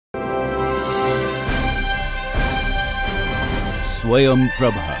Swayam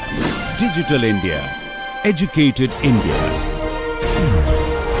Prabha. Digital India. Educated India.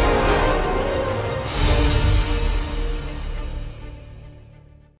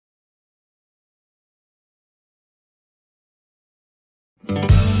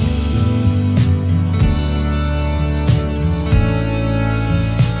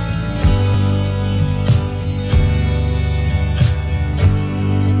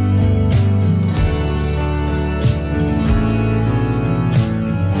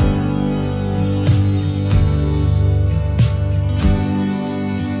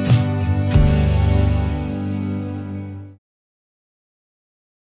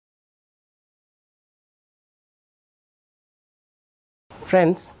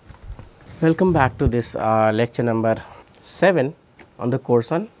 Friends, welcome back to this lecture number 7 on the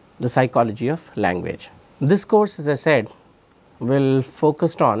course on the psychology of language. This course, as I said, will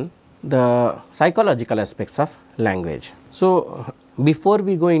focus on the psychological aspects of language. So, before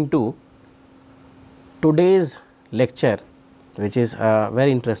we go into today's lecture, which is a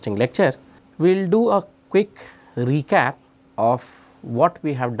very interesting lecture, we will do a quick recap of what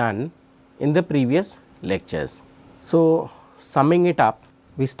we have done in the previous lectures. So, summing it up,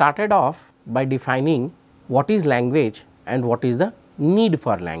 we started off by defining what is language and what is the need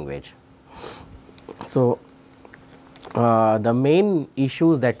for language. So, the main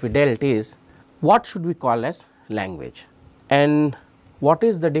issues that we dealt is what should we call as language and what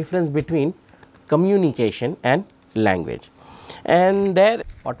is the difference between communication and language. And there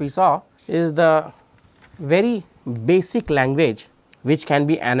what we saw is the very basic language which can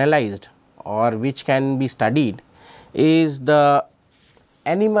be analyzed or which can be studied is the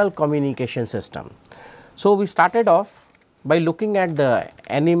animal communication system. So, we started off by looking at the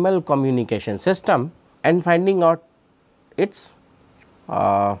animal communication system and finding out its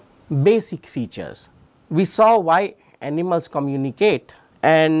basic features. We saw why animals communicate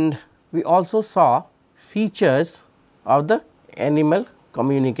and we also saw features of the animal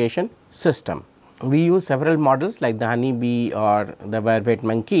communication system. We used several models like the honeybee or the vervet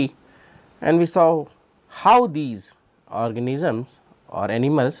monkey, and we saw how these organisms or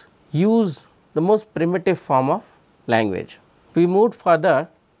animals use the most primitive form of language. We moved further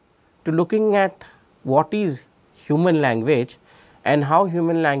to looking at what is human language and how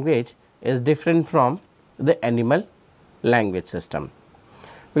human language is different from the animal language system.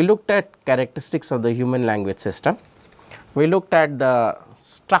 We looked at characteristics of the human language system. We looked at the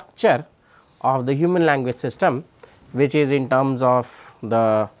structure of the human language system, which is in terms of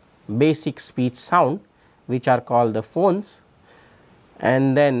the basic speech sound, which are called the phones,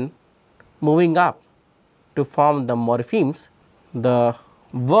 and then moving up to form the morphemes, the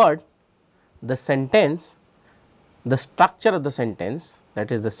word, the sentence, the structure of the sentence,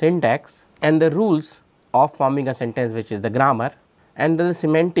 that is the syntax, and the rules of forming a sentence, which is the grammar, and the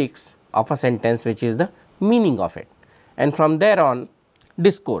semantics of a sentence, which is the meaning of it, and from there on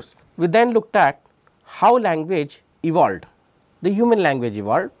discourse. We then looked at how language evolved, the human language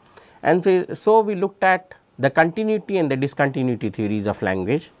evolved, and so we looked at the continuity and the discontinuity theories of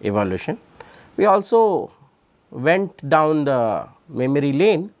language evolution. We also went down the memory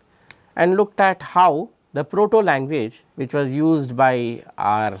lane and looked at how the proto language, which was used by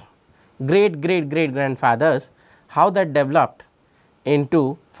our great grandfathers, how that developed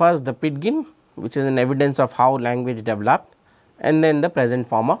into first the Pidgin, which is an evidence of how language developed, and then the present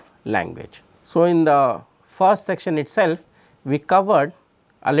form of language. So, in the first section itself, we covered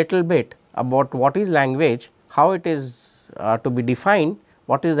a little bit about what is language, how it is to be defined,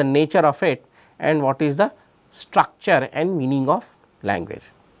 what is the nature of it, and what is the structure and meaning of language.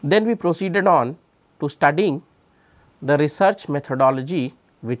 Then we proceeded on to studying the research methodology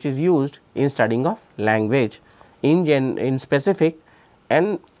which is used in studying of language in specific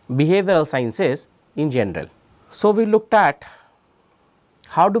and behavioral sciences in general. So, we looked at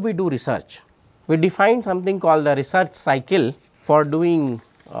how do we do research. We defined something called the research cycle for doing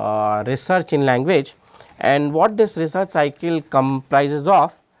research in language, and what this research cycle comprises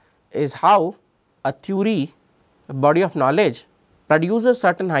of is how a theory, a body of knowledge produces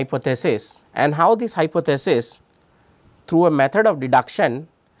certain hypothesis, and how this hypothesis through a method of deduction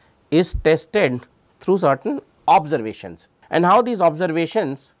is tested through certain observations, and how these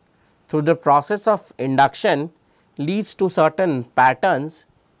observations through the process of induction leads to certain patterns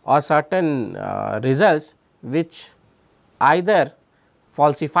or certain results which either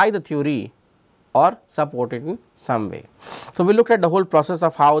falsify the theory or support it in some way. So, we looked at the whole process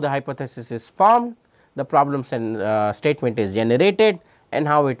of how the hypothesis is formed, the problem statement is generated, and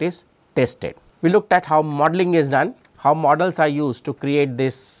how it is tested. We looked at how modeling is done, how models are used to create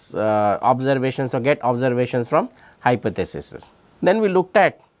this observations or get observations from hypotheses. Then we looked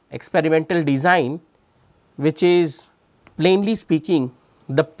at experimental design, which is plainly speaking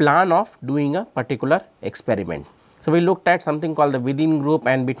the plan of doing a particular experiment. So, we looked at something called the within group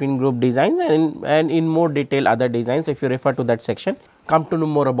and between group designs, and in more detail other designs. If you refer to that section, come to know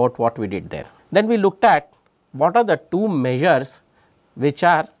more about what we did there. Then we looked at what are the two measures which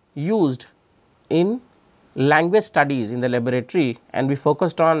are used in language studies in the laboratory, and we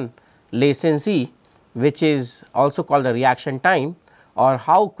focused on latency, which is also called the reaction time, or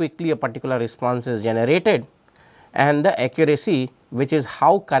how quickly a particular response is generated, and the accuracy, which is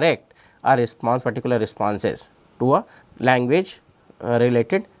how correct a response, particular response is to a language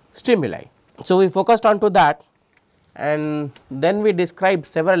related stimuli. So, we focused on to that, and then we described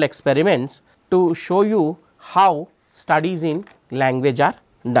several experiments to show you how studies in language are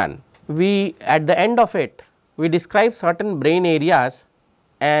done. We at the end of it, we describe certain brain areas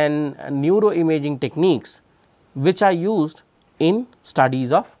and neuroimaging techniques which are used in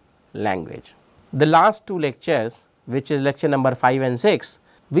studies of language. The last two lectures, which is lecture number 5 and 6,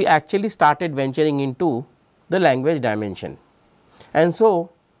 we actually started venturing into the language dimension. And so,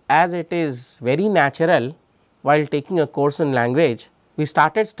 as it is very natural, while taking a course in language, we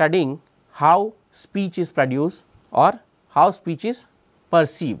started studying how speech is produced or how speech is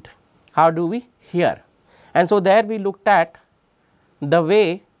perceived, how do we hear. And so, there we looked at the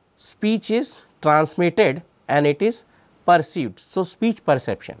way speech is transmitted and it is perceived. So, speech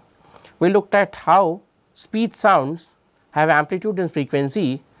perception. We looked at how speech sounds have amplitude and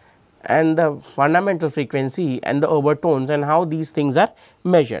frequency, and the fundamental frequency and the overtones, and how these things are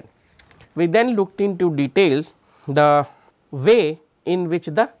measured. We then looked into detail the way in which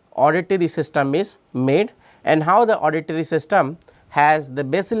the auditory system is made, and how the auditory system has the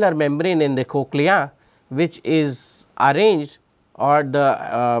basilar membrane in the cochlea, which is arranged, or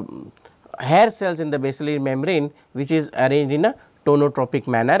the hair cells in the basilar membrane, which is arranged in a tonotropic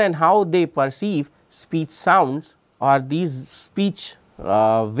manner, and how they perceive speech sounds or these speech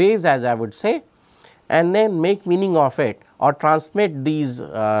waves, as I would say, and then make meaning of it or transmit these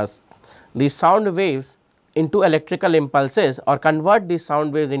sound waves into electrical impulses, or convert these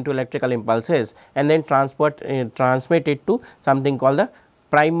sound waves into electrical impulses, and then transmit it to something called the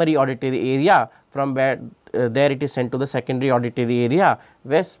primary auditory area, from where there it is sent to the secondary auditory area,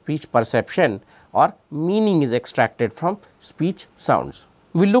 where speech perception or meaning is extracted from speech sounds.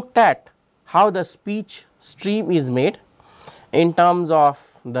 We looked at how the speech stream is made in terms of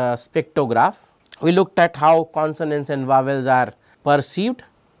the spectrograph. We looked at how consonants and vowels are perceived,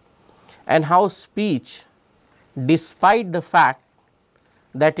 and how speech, despite the fact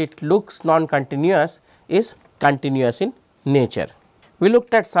that it looks non-continuous, is continuous in nature. We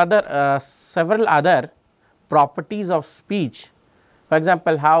looked at several other properties of speech, for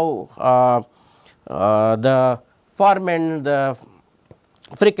example, how the formant, the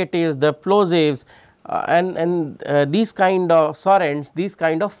fricatives, the plosives, and these kind of sorrents, these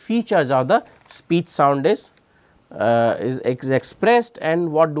kind of features of the speech sound is expressed,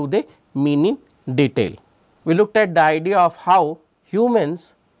 and what do they mean in detail. We looked at the idea of how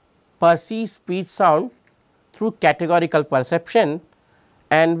humans perceive speech sound through categorical perception,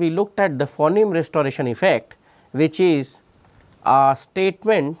 and we looked at the phoneme restoration effect, which is a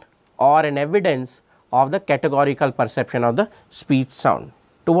statement or an evidence of the categorical perception of the speech sound.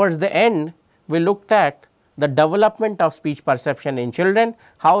 Towards the end, we looked at the development of speech perception in children,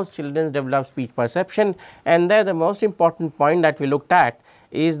 how children develop speech perception, and there the most important point that we looked at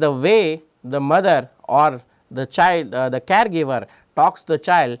is the way the mother or the child, the caregiver talks to the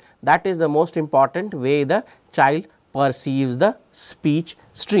child. That is the most important way the child perceives the speech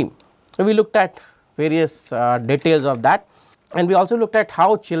stream. So, we looked at various details of that, and we also looked at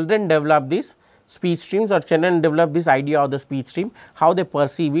how children develop these speech streams, or children develop this idea of the speech stream, how they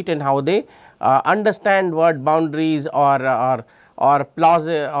perceive it, and how they understand word boundaries or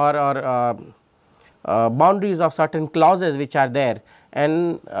clauses or boundaries of certain clauses which are there,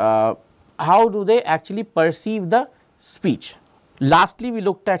 and how do they actually perceive the speech. Lastly, we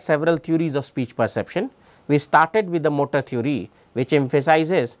looked at several theories of speech perception. We started with the motor theory, which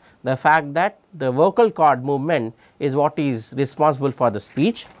emphasizes the fact that the vocal cord movement is what is responsible for the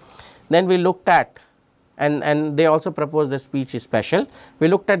speech. Then we looked at, and they also proposed that speech is special. We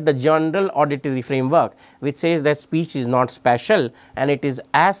looked at the general auditory framework, which says that speech is not special and it is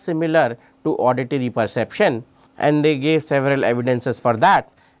as similar to auditory perception, and they gave several evidences for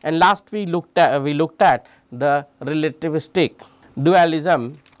that. And last we looked at the relativistic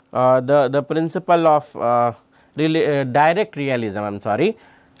dualism, the principle of direct realism,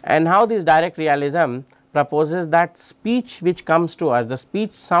 and how this direct realism proposes that speech which comes to us, the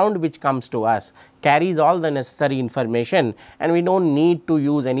speech sound which comes to us carries all the necessary information, and we do not need to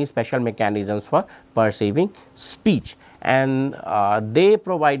use any special mechanisms for perceiving speech. And they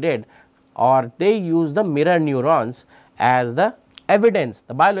provided, or they use the mirror neurons as the evidence,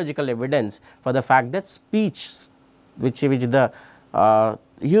 the biological evidence for the fact that speech which the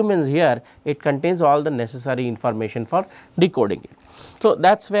humans hear, it contains all the necessary information for decoding it. So,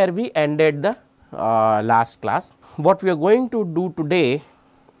 that is where we ended the last class. What we are going to do today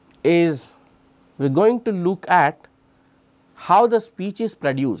is we are going to look at how the speech is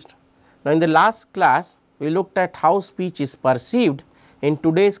produced. Now, in the last class we looked at how speech is perceived. In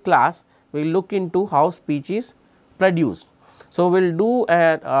today's class we will look into how speech is produced. So, we will do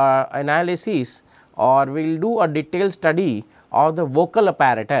an analysis, or we will do a detailed study of the vocal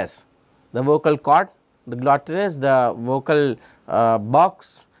apparatus, the vocal cord, the glottis, the vocal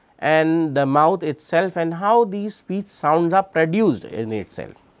box, and the mouth itself, and how these speech sounds are produced in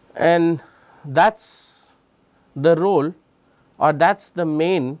itself. And that is the role, or that is the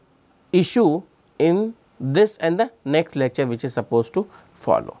main issue in this and the next lecture which is supposed to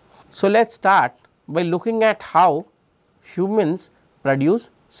follow. So, let us start by looking at how humans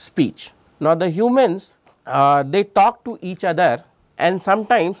produce speech. Now, the humans they talk to each other, and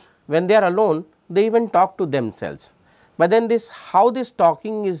sometimes when they are alone they even talk to themselves. But then this, how this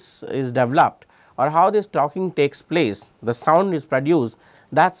talking is developed, or how this talking takes place, the sound is produced,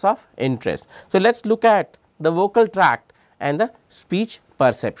 that is of interest. So, let us look at the vocal tract and the speech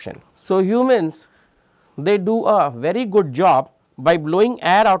perception. So, humans, they do a very good job by blowing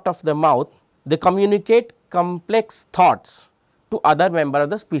air out of the mouth. They communicate complex thoughts to other member of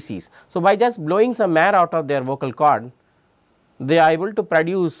the species. So, by just blowing some air out of their vocal cord, they are able to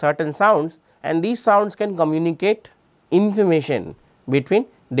produce certain sounds, and these sounds can communicate information between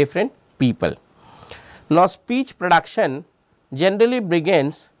different people. Now, speech production generally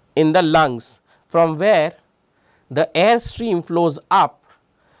begins in the lungs, from where the air stream flows up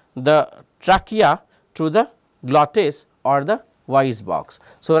the trachea to the glottis or the voice box.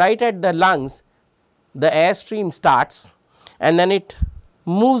 So, right at the lungs the air stream starts, and then it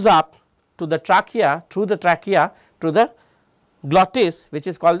moves up to the trachea, through the trachea to the glottis, which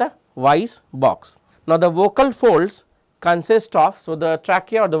is called the voice box. Now, the vocal folds consist of, so the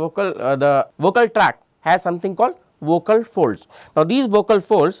trachea or the vocal tract has something called vocal folds. Now, these vocal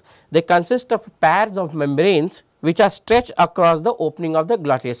folds, they consist of pairs of membranes which are stretched across the opening of the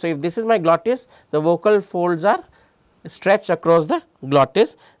glottis. So, if this is my glottis, the vocal folds are stretched across the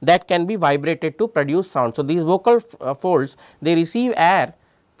glottis that can be vibrated to produce sound. So, these vocal folds, they receive air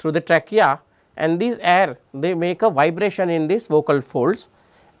through the trachea, and this air, they make a vibration in these vocal folds,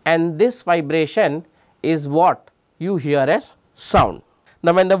 and this vibration is what you hear as sound.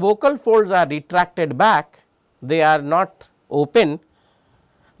 Now, when the vocal folds are retracted back, they are not open,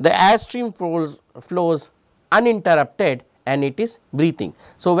 the air stream flows uninterrupted, and it is breathing.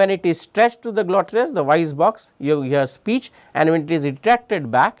 So, when it is stretched to the glottis, the voice box, you hear speech, and when it is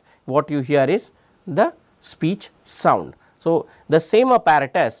retracted back, what you hear is the speech sound. So, the same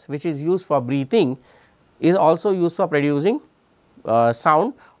apparatus which is used for breathing is also used for producing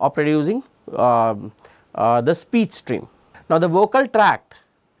sound, or producing the speech stream. Now, the vocal tract,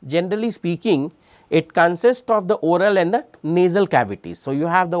 generally speaking, it consists of the oral and the nasal cavities. So, you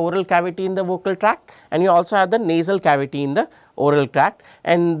have the oral cavity in the vocal tract, and you also have the nasal cavity in the oral tract,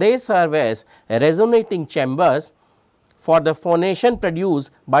 and they serve as resonating chambers for the phonation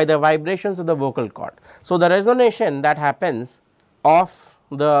produced by the vibrations of the vocal cord. So, the resonation that happens of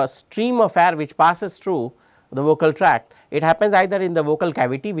the stream of air which passes through the vocal tract, it happens either in the vocal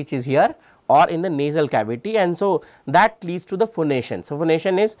cavity, which is here, or in the nasal cavity, and so that leads to the phonation. So,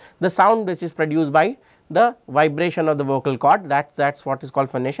 phonation is the sound which is produced by the vibration of the vocal cord, that is what is called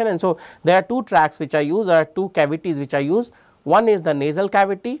phonation. And so, there are two tracts which are used, there are two cavities which are used, one is the nasal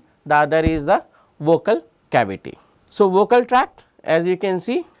cavity, the other is the vocal cavity. So, vocal tract, as you can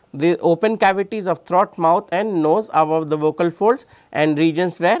see, the open cavities of throat, mouth and nose above the vocal folds, and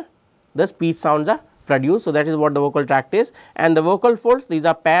regions where the speech sounds are produced. So, that is what the vocal tract is, and the vocal folds, these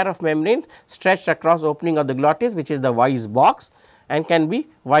are pair of membranes stretched across opening of the glottis, which is the voice box, and can be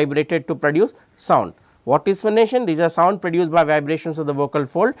vibrated to produce sound. What is phonation? These are sound produced by vibrations of the vocal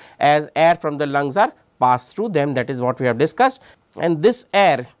fold as air from the lungs are passed through them, that is what we have discussed, and this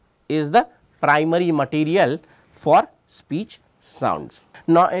air is the primary material for speech sounds.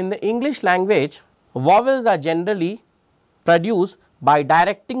 Now, in the English language, vowels are generally produced by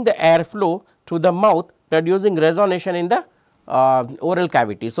directing the airflow through the mouth, producing resonation in the oral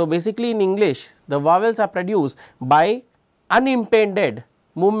cavity. So, basically in English, the vowels are produced by unimpeded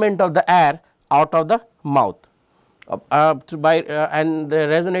movement of the air out of the mouth and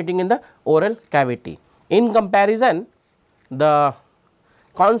resonating in the oral cavity. In comparison, the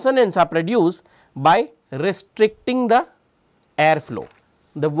consonants are produced by restricting the airflow.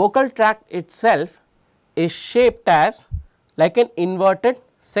 The vocal tract itself is shaped as like an inverted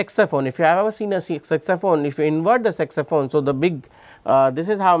saxophone. If you have ever seen a saxophone, if you invert the saxophone, so the big this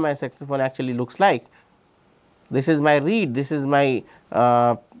is how my saxophone actually looks like. This is my reed, this is my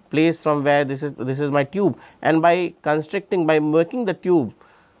place from where this is my tube, and by constricting, by making the tube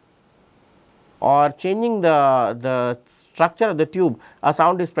or changing the structure of the tube, a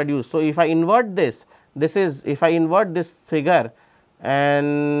sound is produced. So, if I invert this is, if I invert this figure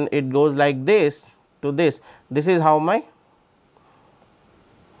and it goes like this to this is how my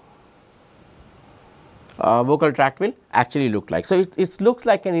vocal tract will actually look like. So, it looks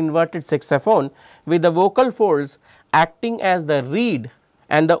like an inverted saxophone with the vocal folds acting as the reed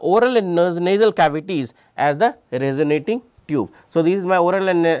and the oral and nasal cavities as the resonating tube. So, this is my oral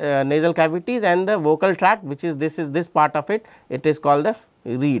and nasal cavities, and the vocal tract, which is this part of it, it is called the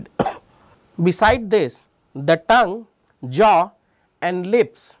reed. Beside this, the tongue, jaw and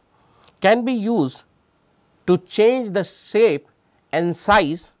lips can be used to change the shape and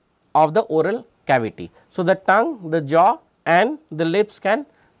size of the oral cavity. So, the tongue, the jaw and the lips can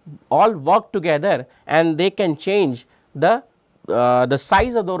all work together, and they can change the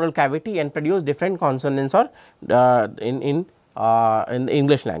size of the oral cavity and produce different consonants or in the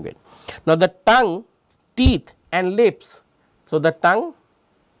English language. Now, the tongue, teeth and lips. So, the tongue,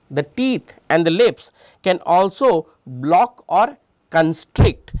 the teeth and the lips can also block or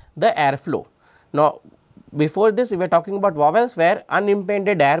constrict the airflow. Now, before this we were talking about vowels where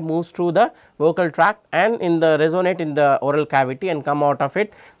unimpeded air moves through the vocal tract and resonate in the oral cavity and come out of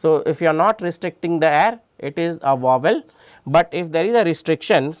it. So, if you are not restricting the air, it is a vowel, but if there is a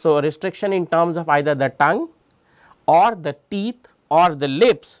restriction, so a restriction in terms of either the tongue or the teeth or the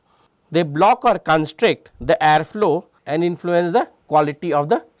lips, they block or constrict the airflow and influence the quality of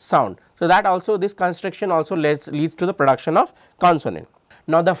the sound. So, that also, this constriction also leads to the production of consonant.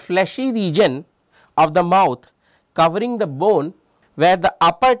 Now, the fleshy region of the mouth covering the bone where the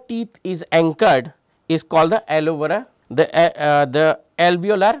upper teeth is anchored is called the alveolar, the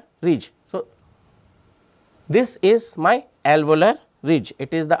alveolar ridge. So, this is my alveolar ridge,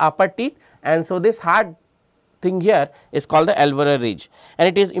 it is the upper teeth, and so this hard thing here is called the alveolar ridge, and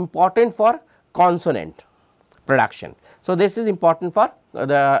it is important for consonant production. So, this is important for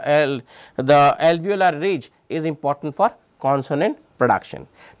the alveolar ridge is important for consonant production.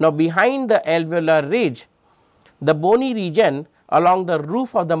 Now, behind the alveolar ridge, the bony region along the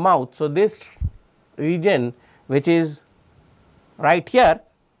roof of the mouth. So, this region which is right here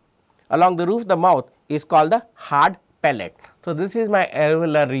along the roof of the mouth is called the hard palate. So, this is my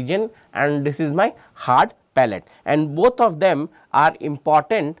alveolar region and this is my hard palate, and both of them are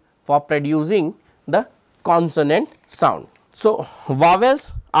important for producing the consonant sound. So,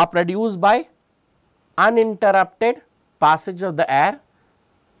 vowels are produced by uninterrupted passage of the air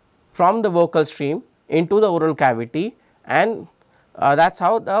from the vocal stream into the oral cavity, and that is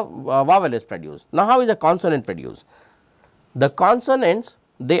how the vowel is produced. Now, how is a consonant produced? The consonants,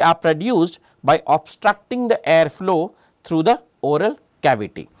 they are produced by obstructing the airflow through the oral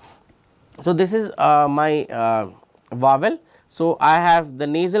cavity. So, this is my vowel. So, I have the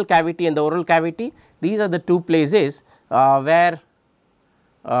nasal cavity and the oral cavity. These are the two places where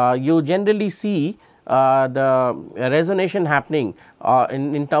you generally see the resonation happening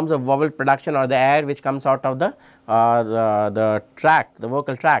in terms of vowel production, or the air which comes out of the tract, the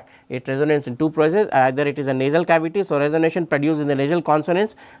vocal tract. It resonates in two places, either it is a nasal cavity. So, resonation produced in the nasal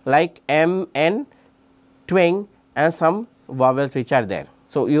consonants like M, N, twang and some vowels which are there.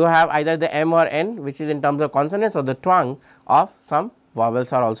 So, you have either the M or N which is in terms of consonants, or the twang of some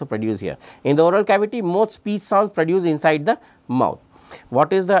vowels are also produced here. In the oral cavity, most speech sounds produced inside the mouth.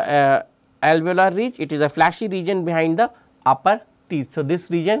 What is the alveolar ridge? It is a fleshy region behind the upper teeth. So, this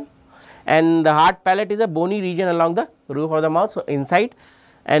region, and the hard palate is a bony region along the roof of the mouth. So, inside,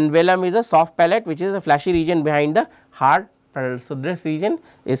 and velum is a soft palate which is a fleshy region behind the hard palate. So, this region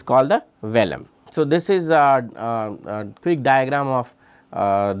is called the velum. So, this is a quick diagram of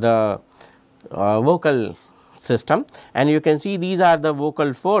the vocal system, and you can see these are the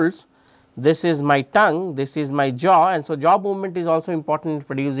vocal folds. This is my tongue, this is my jaw, and so jaw movement is also important in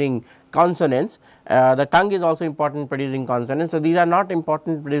producing consonants. The tongue is also important in producing consonants. So, these are not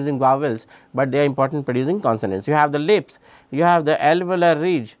important in producing vowels, but they are important in producing consonants. You have the lips, you have the alveolar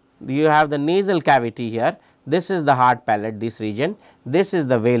ridge, you have the nasal cavity here. This is the hard palate, this region, this is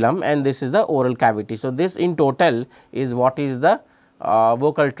the velum, and this is the oral cavity. So, this in total is what is the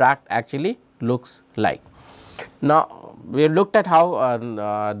vocal tract actually looks like. Now, we have looked at how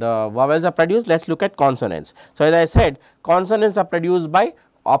the vowels are produced. Let us look at consonants. So, as I said, consonants are produced by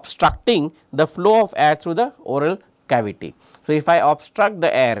obstructing the flow of air through the oral cavity. So, if I obstruct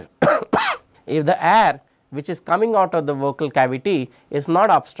the air, if the air which is coming out of the vocal cavity is not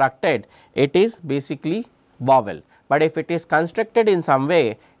obstructed, it is basically vowel. But if it is constricted in some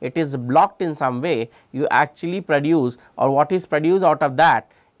way, it is blocked in some way, you actually produce, or what is produced out of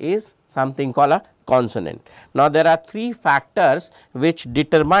that is something called a consonant. Now, there are three factors which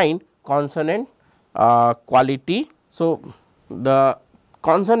determine consonant quality. So, the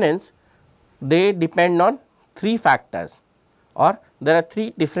consonants, they depend on three factors, or there are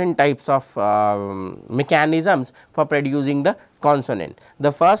three different types of mechanisms for producing the consonant.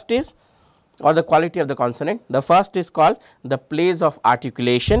 The first is, or the quality of the consonant, the first is called the place of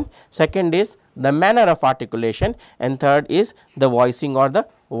articulation, second is the manner of articulation, and third is the voicing or the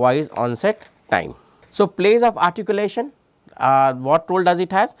voice onset time. So, place of articulation, what role does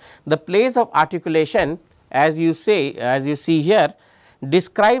it has? The place of articulation, as you see here,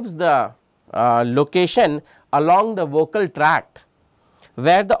 describes the location along the vocal tract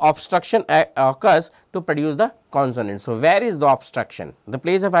where the obstruction occurs to produce the consonant. So, where is the obstruction? The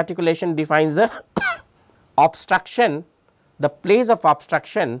place of articulation defines the obstruction, the place of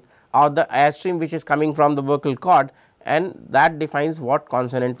obstruction of the airstream which is coming from the vocal cord, and that defines what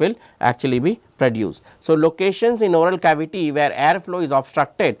consonant will actually be produced. So, locations in oral cavity where airflow is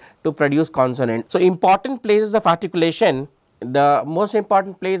obstructed to produce consonant. So, important places of articulation, the most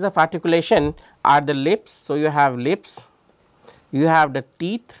important place of articulation are the lips. So, you have lips, you have the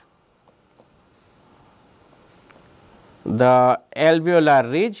teeth, the alveolar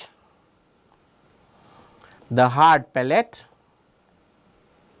ridge, the hard palate,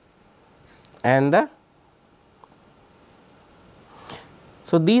 and the.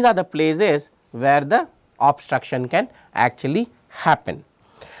 So, these are the places where the obstruction can actually happen.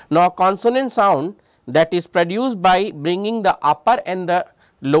 Now, consonant sound that is produced by bringing the upper and the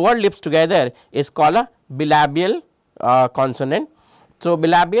lower lips together is called a bilabial consonant. So,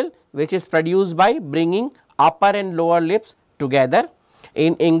 bilabial, which is produced by bringing upper and lower lips together.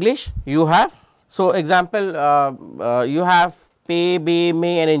 In English you have, so example, you have pe, be,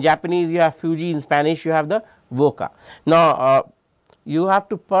 me, and in Japanese you have fuji, in Spanish you have the voca. Now, you have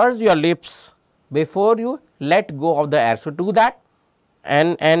to purse your lips before you let go of the air. So, do that,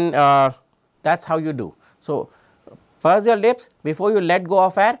 and that is how you do. So, purse your lips before you let go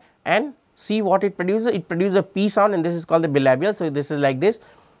of air and see what it produces. It produces a P sound, and this is called the bilabial. So, this is like this,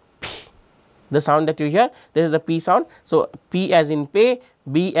 P, the sound that you hear, this is the P sound. So, P as in pe,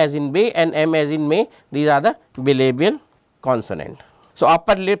 B as in be, and M as in may, these are the bilabial consonant. So,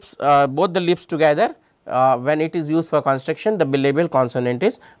 upper lips, both the lips together, when it is used for constriction, the bilabial consonant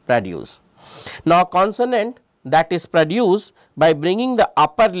is produced. Now, consonant that is produced by bringing the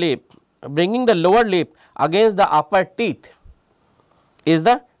upper lip, bringing the lower lip against the upper teeth is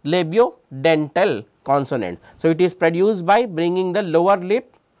the labiodental consonant. So, it is produced by bringing the lower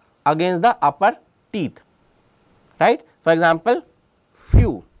lip against the upper teeth, right. For example,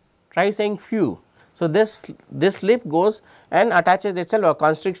 few, try saying few. So, this lip goes and attaches itself or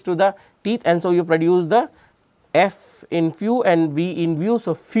constricts to the teeth, and so you produce the F in few and V in view.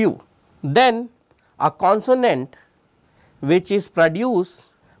 So, few. Then a consonant which is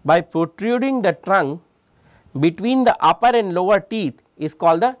produced by protruding the tongue between the upper and lower teeth is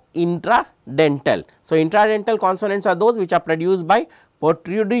called the intradental. So, intradental consonants are those which are produced by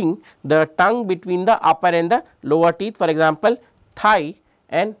protruding the tongue between the upper and the lower teeth. For example, thigh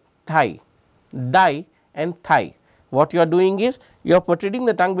and thigh, die and thigh. What you are doing is you are protruding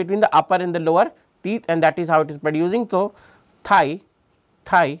the tongue between the upper and the lower teeth, and that is how it is producing. So, thigh,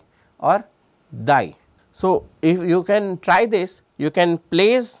 thigh or die. So, if you can try this, you can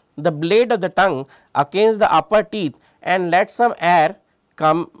place the blade of the tongue against the upper teeth and let some air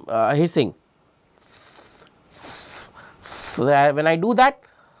come hissing. So, when I do that,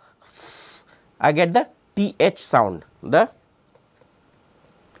 I get the TH sound.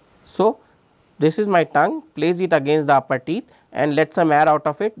 So, this is my tongue, place it against the upper teeth and let some air out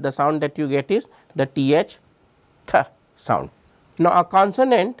of it, the sound that you get is the TH sound. Now, a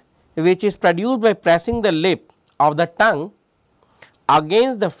consonant which is produced by pressing the lip of the tongue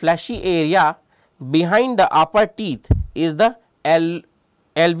against the fleshy area behind the upper teeth is the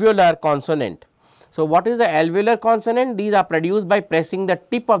alveolar consonant. So, what is the alveolar consonant? These are produced by pressing the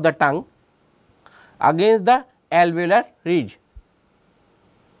tip of the tongue against the alveolar ridge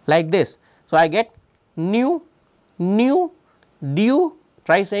like this. So, I get new, dew,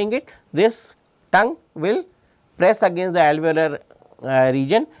 try saying it, this tongue will press against the alveolar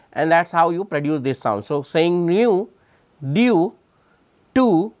region, and that is how you produce this sound. So, saying new, due,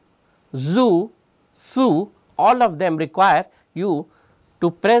 to, zoo, su, all of them require you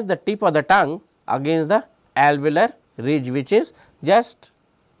to press the tip of the tongue against the alveolar ridge, which is just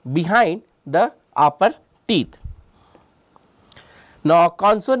behind the upper teeth. Now,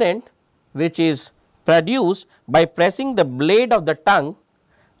 consonant which is produced by pressing the blade of the tongue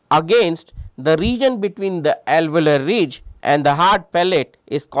against the region between the alveolar ridge and the hard palate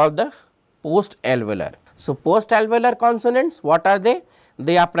is called the post alveolar. So, post alveolar consonants, what are they?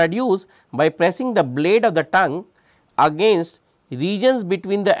 They are produced by pressing the blade of the tongue against regions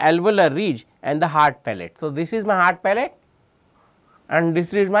between the alveolar ridge and the hard palate. So, this is my hard palate and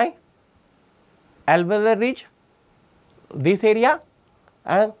this is my alveolar ridge, this area,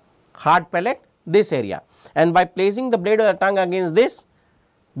 and hard palate, this area, and by placing the blade of the tongue against this,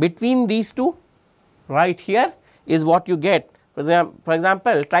 between these two right here is what you get. For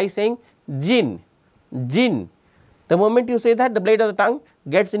example, try saying gin, gin. The moment you say that, the blade of the tongue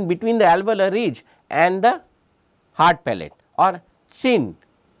gets in between the alveolar ridge and the hard palate. Or chin,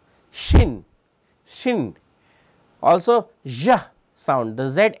 shin, shin. Also j sound, the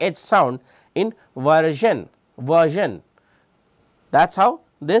zh sound in version, version. That is how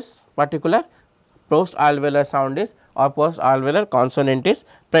this particular post alveolar sound is, or post alveolar consonant is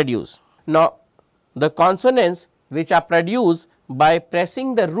produced. Now, the consonants which are produced by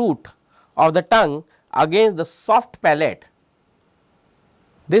pressing the root of the tongue against the soft palate,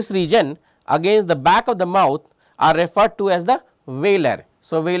 this region against the back of the mouth, are referred to as the velar.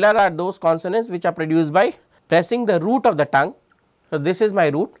 So, velar are those consonants which are produced by pressing the root of the tongue. So, this is my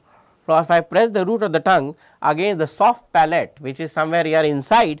root. So, if I press the root of the tongue against the soft palate, which is somewhere here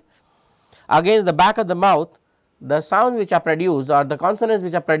inside, against the back of the mouth, the sounds which are produced, or the consonants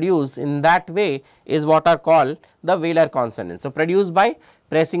which are produced in that way, is what are called the velar consonants. So, produced by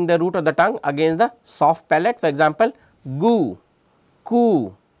pressing the root of the tongue against the soft palate. For example, goo,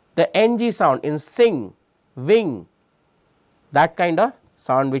 coo, the ng sound in sing, wing, that kind of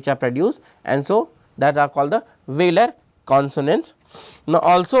sound which are produced, and so that are called the velar consonants. Now,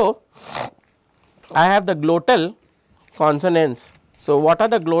 also I have the glottal consonants. So, what are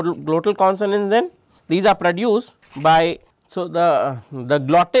the glottal consonants then? These are produced by, so the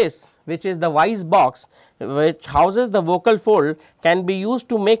glottis, which is the voice box which houses the vocal fold, can be used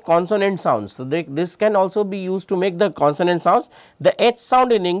to make consonant sounds. So, this can also be used to make the consonant sounds. The H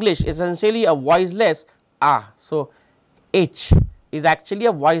sound in English is essentially a voiceless ah. So, H is actually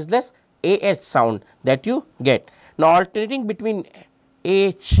a voiceless AH sound that you get. Now, alternating between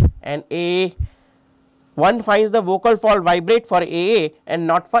H and A, one finds the vocal fold vibrate for AA and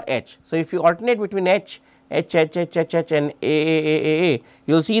not for H. So, if you alternate between H, H, H, H, H, H and A,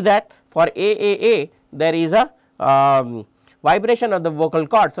 you will see that for A, there is a vibration of the vocal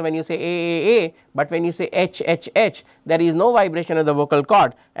cord. So, when you say A, but when you say H, H, H, there is no vibration of the vocal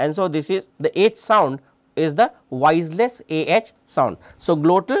cord, and so this is the H sound is the voiceless AH sound. So,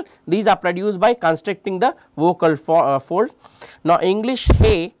 glottal, these are produced by constricting the vocal fold. Now, English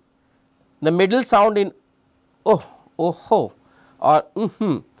hey, the middle sound in oh, oh, ho or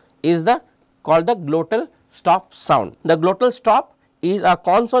is the called the glottal stop sound. The glottal stop is a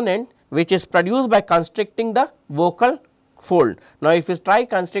consonant which is produced by constricting the vocal fold. Now, if you try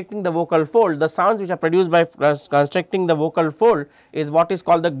constricting the vocal fold, the sounds which are produced by constricting the vocal fold is what is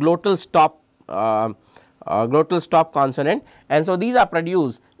called the glottal stop consonant, and so these are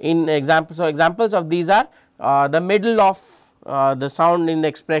produced in examples. So, examples of these are the middle of the sound in the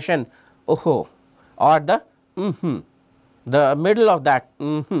expression oh, or the the middle of that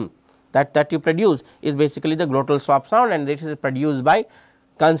that you produce is basically the glottal stop sound, and this is produced by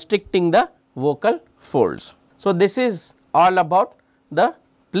constricting the vocal folds. So, this is all about the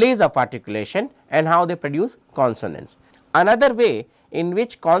place of articulation and how they produce consonants. Another way in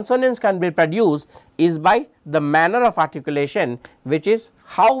which consonants can be produced is by the manner of articulation, which is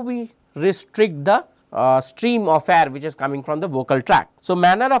how we restrict the stream of air which is coming from the vocal tract. So,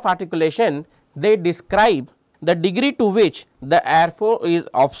 manner of articulation, they describe the degree to which the airflow is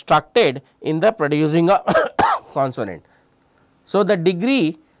obstructed in the producing a consonant. So, the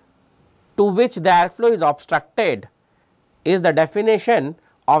degree to which the airflow is obstructed is the definition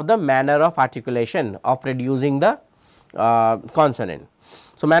of the manner of articulation of producing the consonant.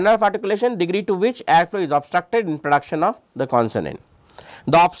 So, manner of articulation, degree to which airflow is obstructed in production of the consonant.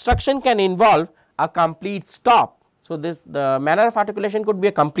 The obstruction can involve a complete stop. So, the manner of articulation could be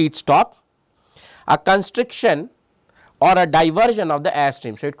a complete stop, a constriction or a diversion of the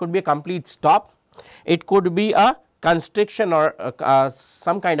airstream. So, it could be a complete stop, it could be a constriction or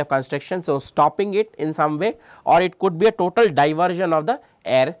some kind of constriction. So, stopping it in some way, or it could be a total diversion of the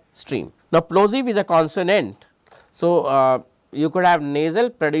air stream. Now, plosive is a consonant. So, you could have nasal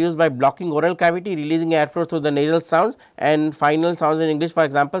produced by blocking oral cavity, releasing airflow through the nasal sounds and final sounds in English, for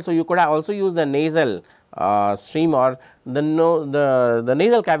example. So, you could have also use the nasal stream, or the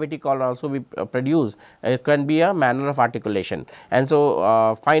nasal cavity can also be produced. It can be a manner of articulation. And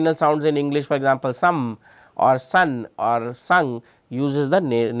so, final sounds in English, for example, some or sun or sung, uses the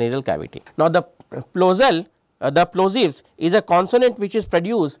nasal cavity. Now, the plosal, the plosives is a consonant which is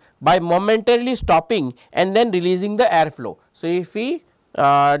produced by momentarily stopping and then releasing the airflow. So, if we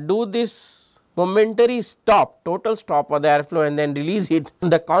do this momentary stop, total stop of the airflow and then release it,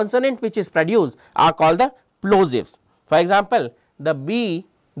 the consonant which is produced are called the plosives. For example, the B,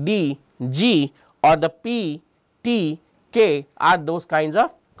 D, G or the P, T, K are those kinds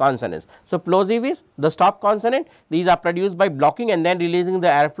of consonants. So, plosive is the stop consonant. These are produced by blocking and then releasing the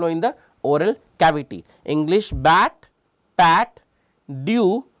airflow in the oral cavity. English bat, pat,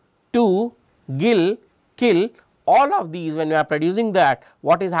 dew, to, gill, kill, all of these when we are producing that,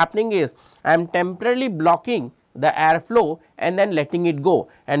 what is happening is I am temporarily blocking the airflow and then letting it go,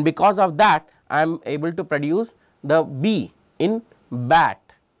 and because of that I am able to produce the B in bat,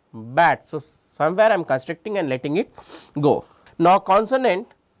 bat. So, somewhere I am constricting and letting it go. Now, consonant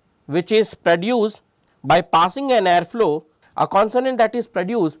which is produced by passing an airflow, a consonant that is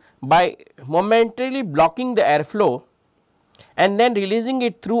produced by momentarily blocking the airflow and then releasing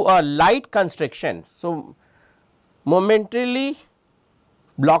it through a light constriction. So, momentarily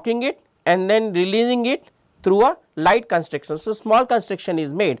blocking it and then releasing it through a light constriction. So, small constriction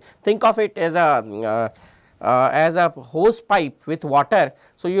is made. Think of it as a hose pipe with water.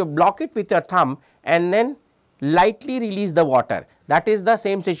 So, you block it with your thumb and then lightly release the water. That is the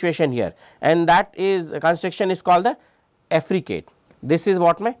same situation here, and that is constriction is called the affricate. This is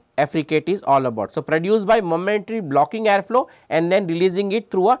what my affricate is all about. So, produced by momentary blocking airflow and then releasing it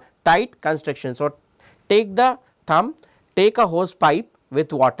through a tight constriction. So, take the thumb, take a hose pipe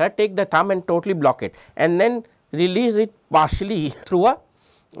with water, take the thumb and totally block it and then release it partially through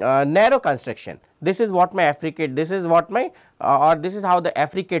a narrow constriction. This is what my affricate, this is what my or this is how the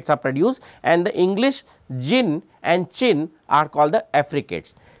affricates are produced, and the English gin and chin are called the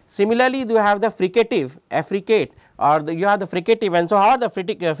affricates. Similarly, you have the fricative, affricate, or you have the fricative, and so how are the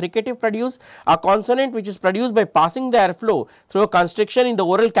fricative produced? A consonant which is produced by passing the airflow through a constriction in the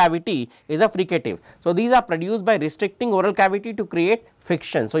oral cavity is a fricative. So, these are produced by restricting oral cavity to create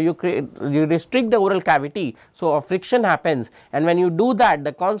friction. So, you restrict the oral cavity, so a friction happens, and when you do that,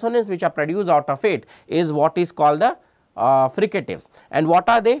 the consonants which are produced out of it is what is called the fricatives. And what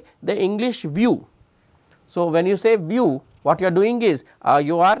are they? The English view. So, when you say view, what you are doing is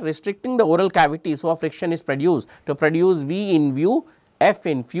you are restricting the oral cavity, so a friction is produced to produce V in view, F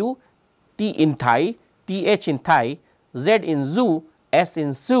in few, T in thigh, TH in thigh, Z in zoo, S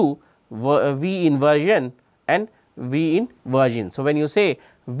in sue, V in version and V in virgin. So, when you say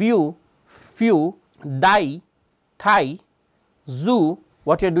view, few, die, thigh, zoo,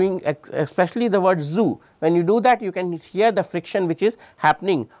 what you are doing, especially the word zoo, when you do that you can hear the friction which is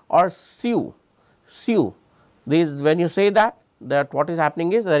happening, or sue, sue. This, when you say that what is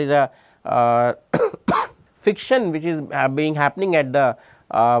happening is there is a friction which is being happening at the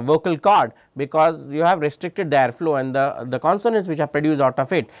vocal cord, because you have restricted the airflow, and the consonants which are produced out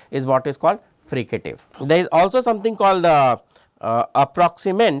of it is what is called fricative. There is also something called the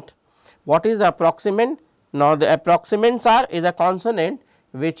approximant. What is the approximant? Now, the approximants is a consonant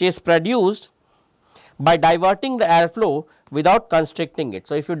which is produced by diverting the airflow without constricting it.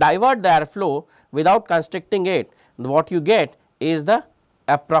 So, if you divert the airflow without constricting it, what you get is the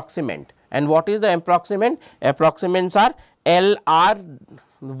approximant. And what is the approximant? Approximants are L, R,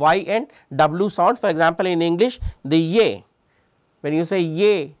 Y and W sounds. For example, in English the ye, when you say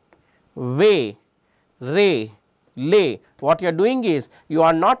ye, way, ray, lay, what you are doing is you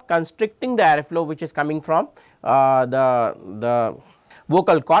are not constricting the airflow which is coming from the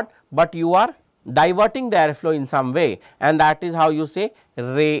vocal cord, but you are diverting the airflow in some way, and that is how you say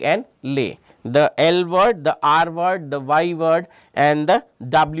ray and lay. The L word, the R word, the Y word and the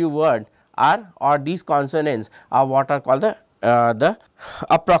W word are, or these consonants are what are called the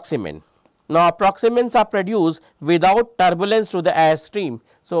approximant. Now, approximants are produced without turbulence to the air stream.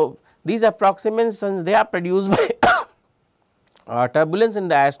 So, these approximants, since they are produced by turbulence in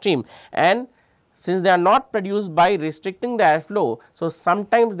the air stream, and since they are not produced by restricting the airflow, so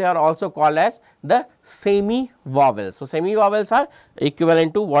sometimes they are also called as the semi vowels. So, semi vowels are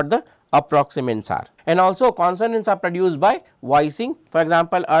equivalent to what the approximants are. And also consonants are produced by voicing. For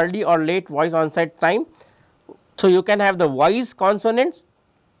example, early or late voice onset time So, you can have the voice consonants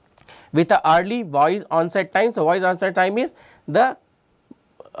with a early voice onset time. So, voice onset time is the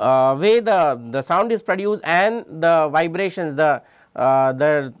way the sound is produced and the vibrations, the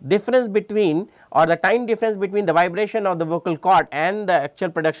difference between, or the time difference between the vibration of the vocal cord and the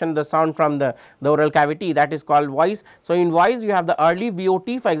actual production of the sound from the oral cavity, that is called voice. So, in voice you have the early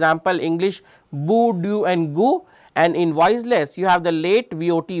VOT, for example, English boo, do and goo, and in voiceless you have the late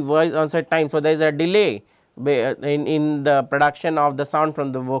VOT, voice onset time. So, there is a delay in the production of the sound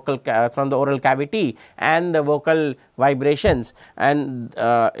from the vocal from the oral cavity and the vocal vibrations, and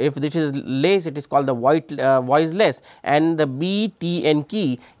if this is less, it is called the voiceless, and the B, T and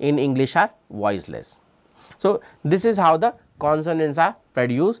key in English are voiceless. So, this is how the consonants are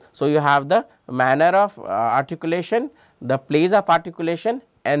produced. So, you have the manner of articulation, the place of articulation,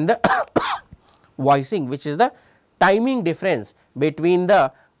 and the voicing, which is the timing difference between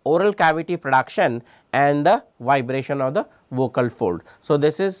the oral cavity production and the vibration of the vocal fold. So,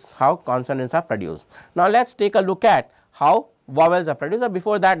 this is how consonants are produced. Now, let us take a look at how vowels are produced.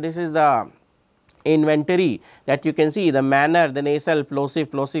 Before that, this is the inventory that you can see, the manner, the nasal,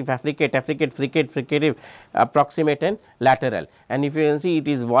 plosive, plosive, affricate, affricate, fricate, fricative, approximate and lateral. And if you can see, it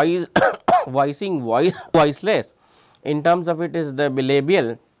is voice, voicing, voiceless. In terms of it is the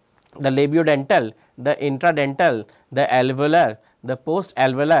bilabial, the labiodental, the intradental, the alveolar, the post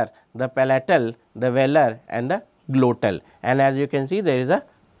alveolar, the palatal, the velar and the glottal. And as you can see, there is a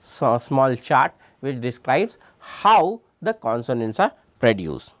small chart which describes how the consonants are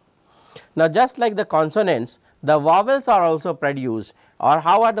produced. Now, just like the consonants, the vowels are also produced, or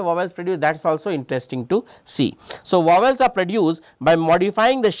how are the vowels produced, that is also interesting to see. So, vowels are produced by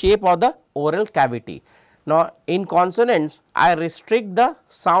modifying the shape of the oral cavity. Now, in consonants, I restrict the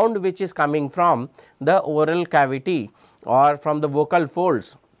sound which is coming from the oral cavity or from the vocal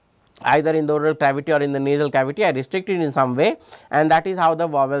folds, either in the oral cavity or in the nasal cavity. I restrict it in some way, and that is how the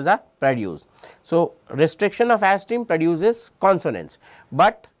vowels are produced. So, restriction of airstream produces consonants,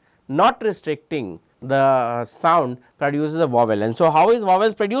 but not restricting the sound produces a vowel. And so, how is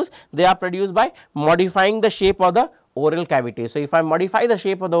vowels produced? They are produced by modifying the shape of the oral cavity. So, if I modify the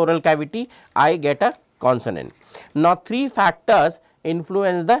shape of the oral cavity, I get a consonant. Now, three factors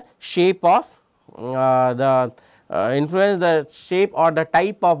influence the shape of influence the shape or the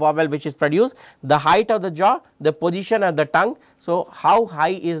type of vowel which is produced: the height of the jaw, the position of the tongue. So, how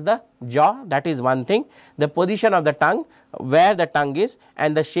high is the jaw, that is one thing, the position of the tongue, where the tongue is,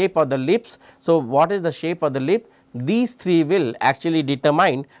 and the shape of the lips. So, what is the shape of the lip? These three will actually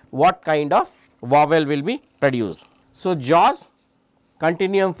determine what kind of vowel will be produced. So, jaws,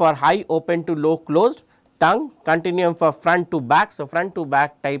 continuum for high open to low closed, tongue, continuum for front to back. So, front to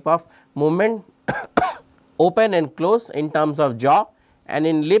back type of movement, open and close in terms of jaw, and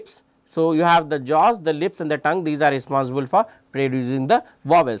in lips. So, you have the jaws, the lips and the tongue, these are responsible for producing the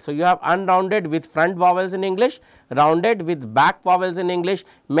vowels. So, you have unrounded with front vowels in English, rounded with back vowels in English.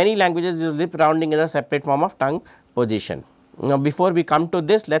 Many languages use lip rounding as a separate form of tongue position. Now, before we come to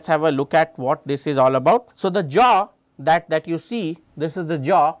this, let us have a look at what this is all about. So, the jaw that you see, this is the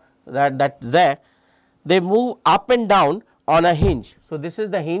jaw that there, they move up and down on a hinge. So, this is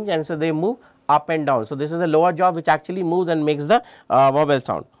the hinge, and so they move up and down. So, this is the lower jaw which actually moves and makes the vowel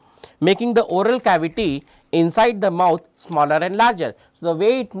sound, making the oral cavity inside the mouth smaller and larger. So, the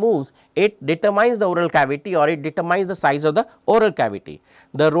way it moves, it determines the oral cavity, or it determines the size of the oral cavity.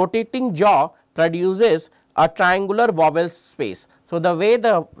 The rotating jaw produces a triangular vowel space. So, the way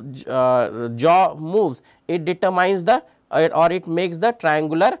the jaw moves, it determines the or it makes the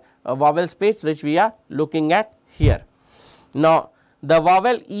triangular vowel space which we are looking at here. Now, the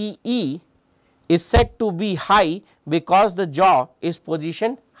vowel EE is said to be high because the jaw is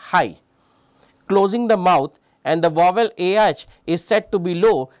positioned high, closing the mouth, and the vowel AH is said to be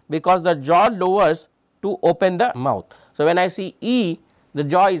low because the jaw lowers to open the mouth. So, when I see E, the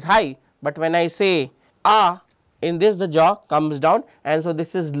jaw is high, but when I say A, in this the jaw comes down, and so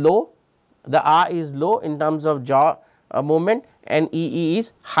this is low, the A is low in terms of jaw movement, and EE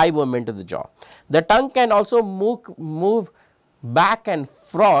is high movement of the jaw. The tongue can also move back and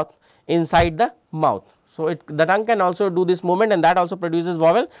forth inside the mouth. So, the tongue can also do this movement, and that also produces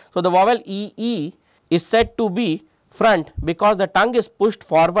vowel. So, the vowel EE is said to be front because the tongue is pushed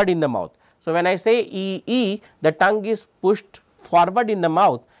forward in the mouth. So, when I say EE, the tongue is pushed forward in the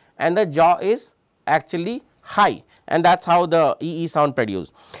mouth and the jaw is actually high, and that is how the EE sound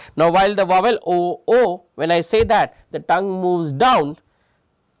produced. Now, while the vowel OO, when I say that, the tongue moves down,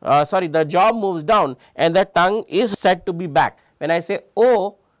 the jaw moves down and the tongue is said to be back. When I say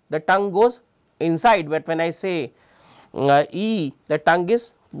O, the tongue goes inside, but when I say E, the tongue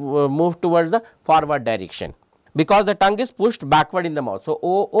is moved towards the forward direction. because the tongue is pushed backward in the mouth. So,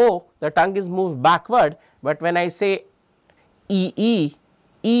 O, the tongue is moved backward, but when I say E,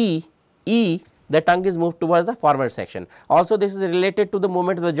 the tongue is moved towards the forward section. Also this is related to the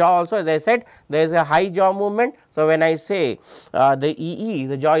movement of the jaw also, as I said there is a high jaw movement. So, when I say the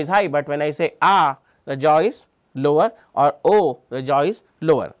the jaw is high, but when I say the jaw is lower, or O, the jaw is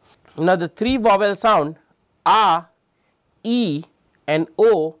lower. Now, the three vowel sound E and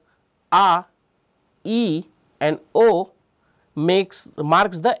O, E and O marks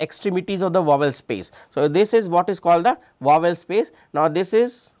the extremities of the vowel space. So, this is what is called the vowel space. Now, this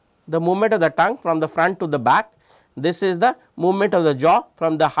is the movement of the tongue from the front to the back, this is the movement of the jaw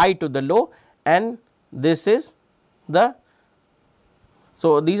from the high to the low, and this is the.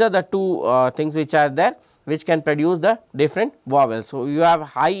 So, these are the two things which are there, which can produce the different vowels. So, you have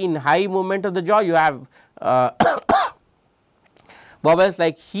high movement of the jaw, you have vowels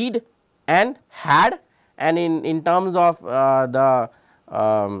like heed and had, and in terms of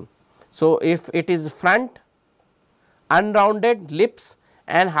so if it is front unrounded lips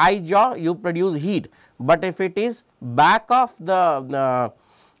and high jaw, you produce heed, but if it is back of the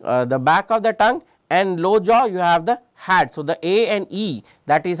back of the tongue and low jaw, you have the had. So, the A and E,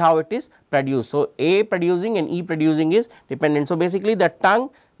 that is how it is produced. So, A producing and E producing is dependent. So, basically the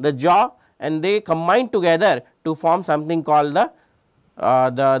tongue, the jaw, and they combine together to form something called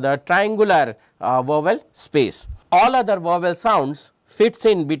the triangular vowel space. All other vowel sounds fits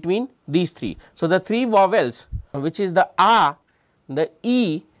in between these three. So, the three vowels, which is the A, the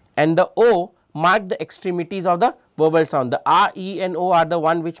E and the O, mark the extremities of the vowel sound. The A, E and O are the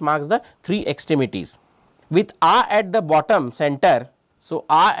one which marks the three extremities. With A at the bottom center, so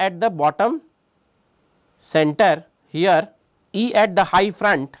A at the bottom center here, E at the high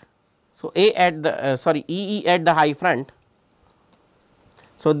front, so A at the E at the high front.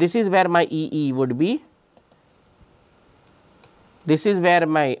 So, this is where my E would be, this is where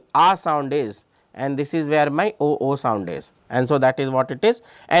my A sound is, and this is where my O sound is, and so that is what it is,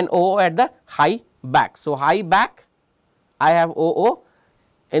 and O at the high back. So, high back I have O,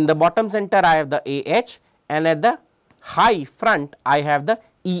 in the bottom center I have the AH, and at the high front I have the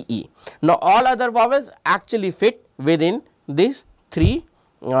EE. Now, all other vowels actually fit within these three,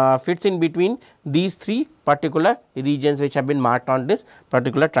 fits in between these three particular regions which have been marked on this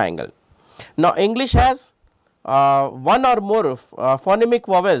particular triangle. Now, English has one or more phonemic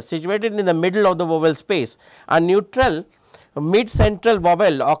vowels situated in the middle of the vowel space. A neutral mid-central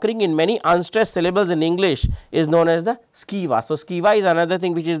vowel occurring in many unstressed syllables in English is known as the skiva. So, skiva is another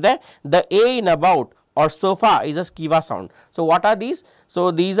thing which is there. The A in about or sofa is a skiva sound. So, what are these?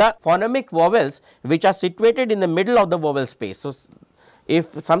 So, these are phonemic vowels which are situated in the middle of the vowel space. So, if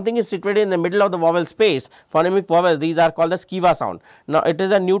something is situated in the middle of the vowel space, phonemic vowels, these are called the skiva sound. Now, it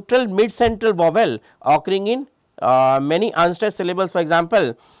is a neutral mid-central vowel occurring in many unstressed syllables. For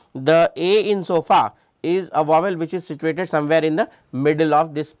example, the A in sofa is a vowel which is situated somewhere in the middle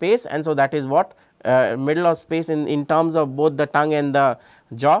of this space, and so that is what middle of space in terms of both the tongue and the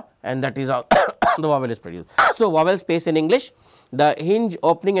jaw, and that is how the vowel is produced. So, vowel space in English, the hinge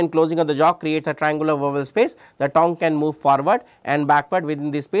opening and closing of the jaw creates a triangular vowel space. The tongue can move forward and backward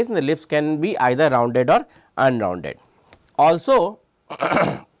within this space, and the lips can be either rounded or unrounded. Also,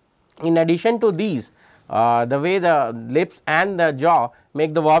 in addition to these, the way the lips and the jaw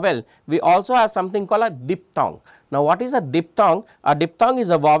make the vowel, we also have something called a diphthong. Now, what is a diphthong? A diphthong is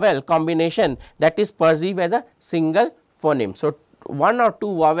a vowel combination that is perceived as a single phoneme. So, one or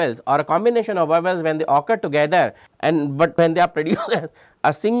two vowels or a combination of vowels, when they occur together, but when they are produced as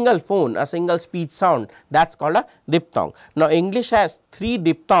a single phone, a single speech sound, that is called a diphthong. Now, English has three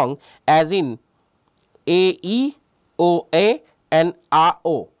diphthong, as in AE, OA and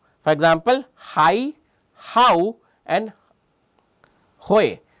AO. For example, hi, how and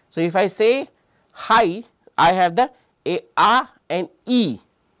hoe. So, if I say hi, I have the A and E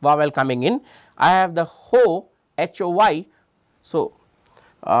vowel coming in, I have the ho, HOY. So,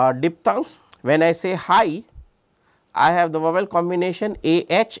 diphthongs, when I say hi, I have the vowel combination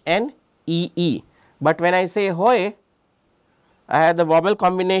AH and EE, but when I say hoe, I have the vowel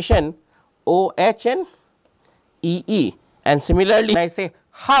combination OH and EE, and similarly when I say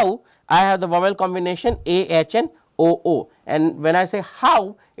how, I have the vowel combination AH and OO, and when I say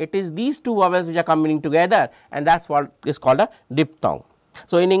how, it is these two vowels which are coming together, and that is what is called a diphthong.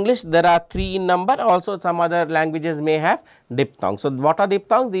 So, in English there are three in number, also some other languages may have diphthongs. So, what are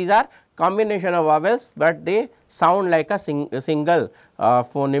diphthongs? These are combination of vowels, but they sound like a single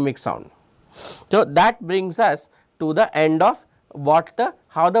phonemic sound. So, that brings us to the end of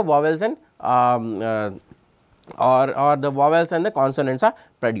how the vowels and or the vowels and the consonants are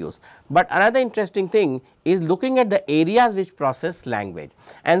produced. But another interesting thing is looking at the areas which process language,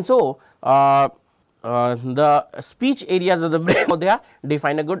 and so the speech areas of the brain, they are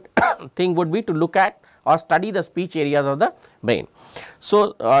defined. A good thing would be to look at or study the speech areas of the brain.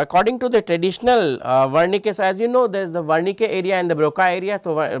 So, according to the traditional Wernicke, so as you know, there is the Wernicke area and the Broca area.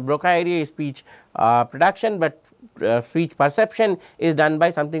 So, Broca area is speech production, but speech perception is done by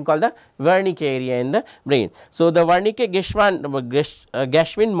something called the Wernicke area in the brain. So, the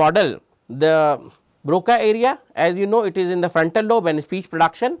Wernicke-Geschwind model, the Broca area, as you know, it is in the frontal lobe and speech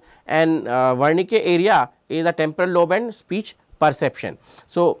production, and Wernicke area is the temporal lobe and speech perception.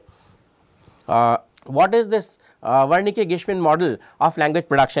 So, what is this Wernicke-Geschwind model of language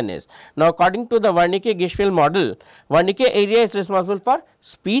production is? Now, according to the Wernicke-Geschwind model, Wernicke area is responsible for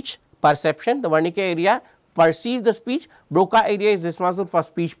speech perception. The Wernicke area perceives the speech. Broca area is responsible for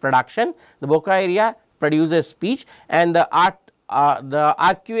speech production. The Broca area produces speech, and the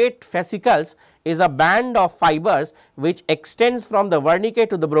arcuate fascicles is a band of fibers which extends from the Wernicke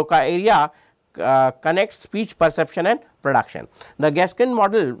to the Broca area, connects speech perception and production. The Geschwind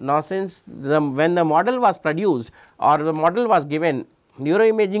model, now since when the model was produced or the model was given,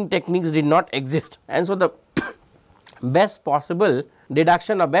 neuroimaging techniques did not exist, and so the best possible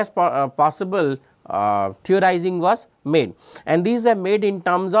deduction or best possible theorizing was made, and these are made in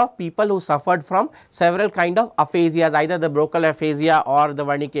terms of people who suffered from several kind of aphasias, either the Broca aphasia or the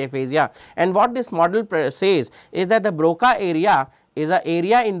Wernicke aphasia. And what this model says is that the Broca area is an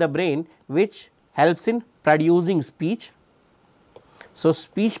area in the brain which helps in producing speech. So,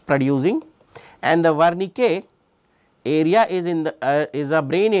 speech producing, and the Wernicke area is in the is a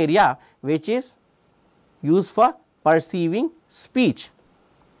brain area which is used for perceiving speech.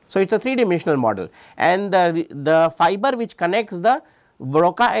 So, it is a 3-dimensional model, and the fiber which connects the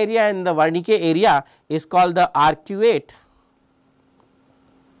Broca area and the Wernicke area is called the arcuate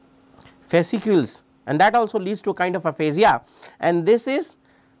fascicules, and that also leads to a kind of aphasia, and this is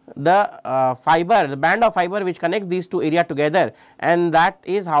the fiber, the band of fiber which connects these two areas together, and that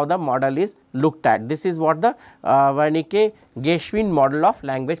is how the model is looked at. This is what the Wernicke-Geschwind model of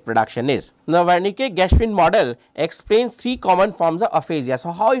language production is. The Wernicke-Geschwind model explains 3 common forms of aphasia.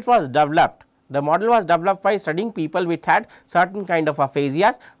 So, how it was developed? The model was developed by studying people which had certain kind of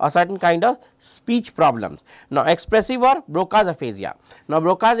aphasias or certain kind of speech problems. Now, expressive or Broca's aphasia. Now,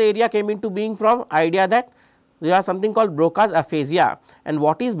 Broca's area came into being from idea that there is something called Broca's aphasia. And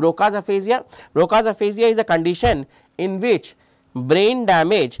what is Broca's aphasia? Broca's aphasia is a condition in which brain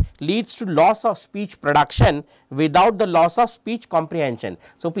damage leads to loss of speech production without the loss of speech comprehension.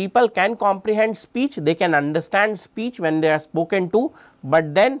 So, people can comprehend speech, they can understand speech when they are spoken to,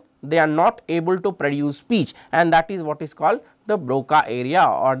 but then they are not able to produce speech, and that is what is called the Broca area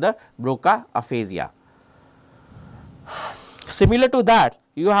or the Broca aphasia. Similar to that,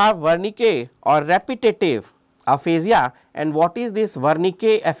 you have Wernicke or repetitive aphasia. And what is this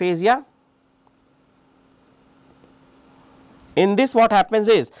Wernicke aphasia? In this, what happens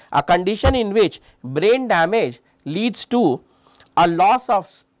is a condition in which brain damage leads to a loss of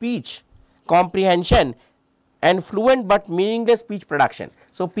speech comprehension and fluent but meaningless speech production.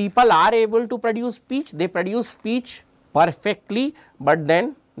 So, people are able to produce speech, they produce speech perfectly, but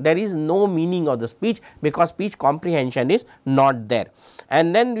then there is no meaning of the speech because speech comprehension is not there.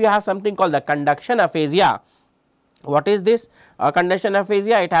 And then we have something called the conduction aphasia. What is this conduction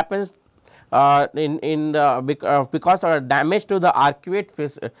aphasia? It happens because of damage to the arcuate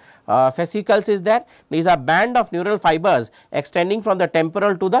fascicles is there. These are band of neural fibers extending from the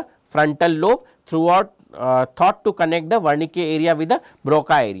temporal to the frontal lobe throughout thought to connect the Wernicke area with the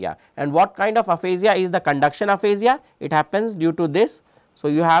Broca area. And what kind of aphasia is the conduction aphasia? It happens due to this. So,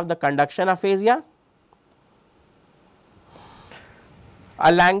 you have the conduction aphasia.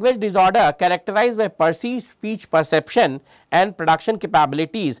 A language disorder characterized by perceived speech perception and production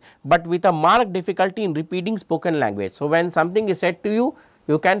capabilities, but with a marked difficulty in repeating spoken language. So, when something is said to you,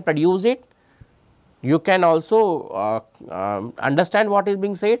 you can produce it, you can also understand what is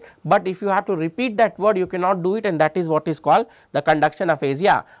being said, but if you have to repeat that word, you cannot do it, and that is what is called the conduction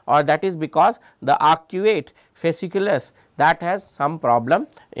aphasia, or that is because the arcuate fasciculus that has some problem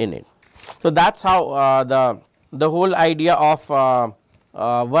in it. So, that is how the whole idea of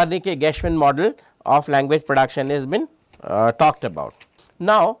Wernicke-Geschwind model of language production has been talked about.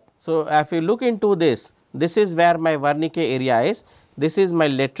 Now, so if you look into this, this is where my Wernicke area is, this is my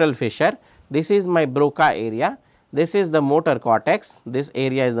lateral fissure, this is my Broca area, this is the motor cortex, this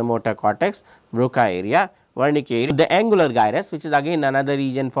area is the motor cortex, Broca area, Wernicke area, the angular gyrus, which is again another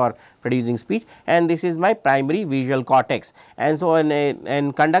region for producing speech, and this is my primary visual cortex. And so,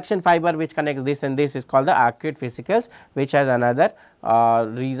 in conduction fiber which connects this and this is called the arcuate fascicles, which has another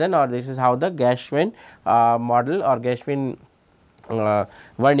reason, or this is how the Gershwin model or Gershwin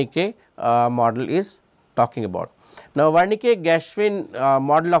Wernicke model is talking about. Now, Wernicke-Gershwin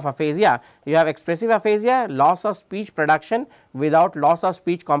model of aphasia, you have expressive aphasia, loss of speech production without loss of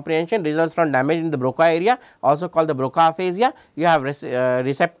speech comprehension results from damage in the Broca area, also called the Broca aphasia. You have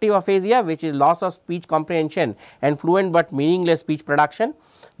receptive aphasia, which is loss of speech comprehension and fluent but meaningless speech production.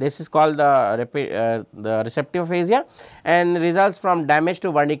 This is called the receptive aphasia, and results from damage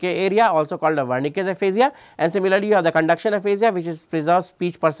to Wernicke area, also called the Wernicke's aphasia. And similarly, you have the conduction aphasia, which is preserves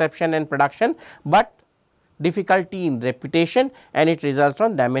speech perception and production, but difficulty in repetition, and it results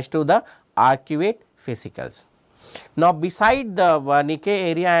from damage to the arcuate fascicles. Now, beside the Wernicke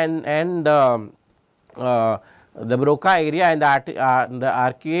area and the Broca area and the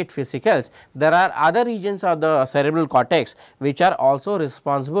arcuate fascicles, there are other regions of the cerebral cortex which are also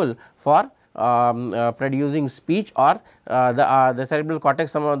responsible for producing speech, or the cerebral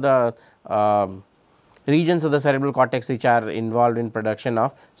cortex, some of the regions of the cerebral cortex which are involved in production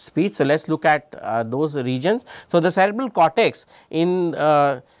of speech. So, let us look at those regions. So, the cerebral cortex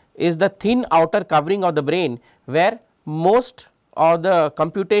is the thin outer covering of the brain where most of the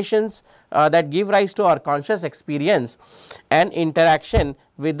computations that give rise to our conscious experience and interaction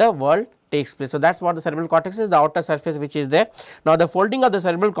with the world takes place. So, that is what the cerebral cortex is, the outer surface which is there. Now, the folding of the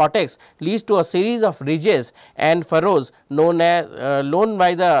cerebral cortex leads to a series of ridges and furrows known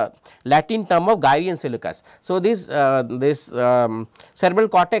by the Latin term of gyri and silicus. So, this cerebral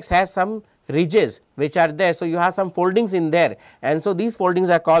cortex has some ridges which are there. So, you have some foldings in there, and so these foldings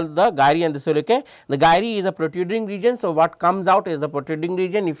are called the gyri and the silicae. The gyri is a protruding region. So, what comes out is the protruding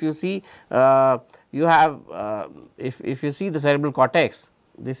region. If you see you have if you see the cerebral cortex,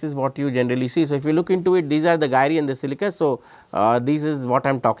 this is what you generally see. So, if you look into it, these are the gyri and the silica. So, this is what I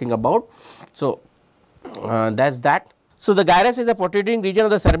am talking about. So, that is that. So, the gyrus is a protruding region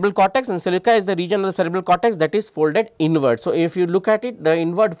of the cerebral cortex, and silica is the region of the cerebral cortex that is folded inward. So, if you look at it, the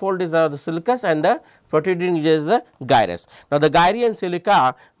inward fold is the silicus and the protruding region is the gyrus. Now, the gyri and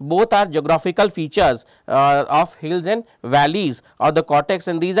silica both are geographical features of hills and valleys of the cortex,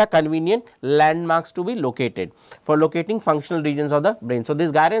 and these are convenient landmarks to be located for locating functional regions of the brain. So,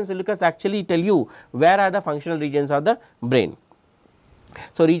 this gyri and silicus actually tell you where are the functional regions of the brain.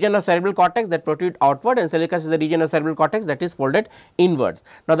 So, region of cerebral cortex that protrude outward, and silicus is the region of cerebral cortex that is folded inward.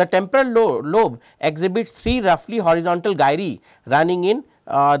 Now, the temporal lobe exhibits three roughly horizontal gyri running in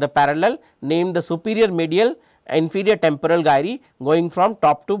the parallel, named the superior medial, inferior temporal gyri, going from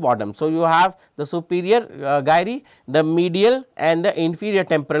top to bottom. So, you have the superior gyri, the medial and the inferior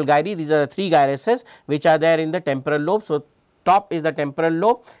temporal gyri. These are the three gyruses which are there in the temporal lobe. So, top is the temporal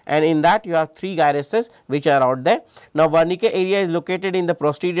lobe, and in that you have three gyruses which are out there. Now, Wernicke area is located in the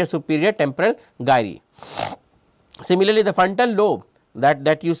posterior superior temporal gyri. Similarly, the frontal lobe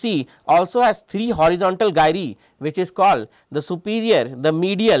that you see also has three horizontal gyri, which is called the superior, the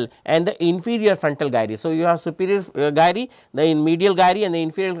medial and the inferior frontal gyri. So, you have superior gyri, the medial gyri and the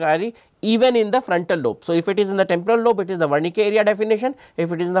inferior gyri even in the frontal lobe. So, if it is in the temporal lobe, it is the Wernicke area definition.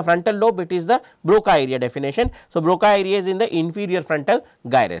 If it is in the frontal lobe, it is the Broca area definition. So, Broca area is in the inferior frontal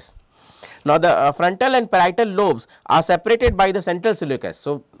gyrus. Now, the frontal and parietal lobes are separated by the central silicus.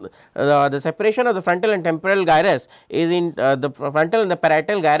 So, the separation of the frontal and temporal gyrus is in the frontal and the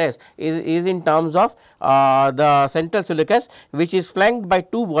parietal gyrus is in terms of the central silicus, which is flanked by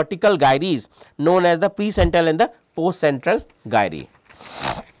two vertical gyries known as the precentral and the postcentral gyri.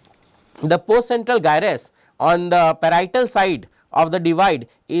 The postcentral gyrus on the parietal side of the divide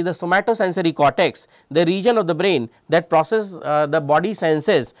is the somatosensory cortex, the region of the brain that processes the body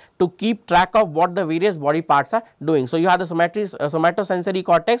senses to keep track of what the various body parts are doing. So, you have the somatosensory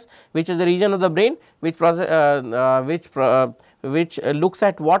cortex, which is the region of the brain which looks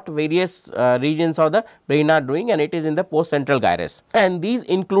at what various regions of the brain are doing, and it is in the postcentral gyrus, and these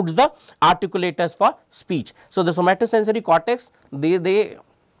includes the articulators for speech. So, the somatosensory cortex, they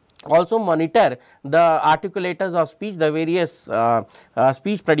also monitor the articulators of speech, the various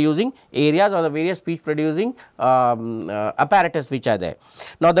speech producing areas or the various speech producing apparatus which are there.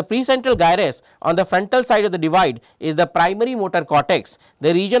 Now, the precentral gyrus on the frontal side of the divide is the primary motor cortex,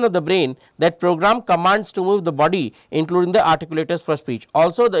 the region of the brain that program commands to move the body, including the articulators for speech.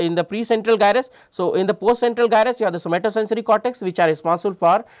 Also, in the precentral gyrus, so in the postcentral gyrus you have the somatosensory cortex which are responsible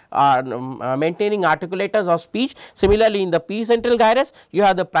for maintaining articulators of speech. Similarly, in the precentral gyrus you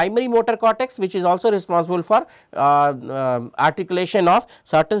have the primary primary motor cortex, which is also responsible for articulation of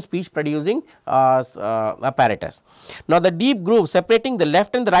certain speech producing apparatus. Now, the deep groove separating the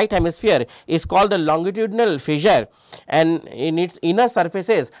left and the right hemisphere is called the longitudinal fissure, and in its inner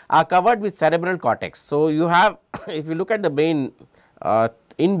surfaces are covered with cerebral cortex. So, you have if you look at the brain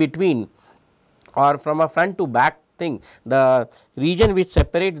in between or from a front to back thing, the region which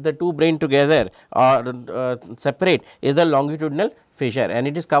separates the two brain together or separate is the longitudinal fissure, and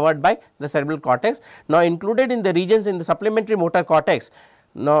it is covered by the cerebral cortex. Now, included in the regions in the supplementary motor cortex,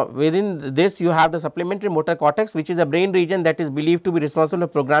 now within this you have the supplementary motor cortex, which is a brain region that is believed to be responsible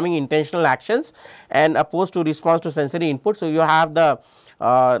for programming intentional actions and opposed to response to sensory input. So, you have the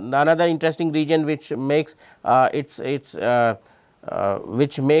another interesting region which makes its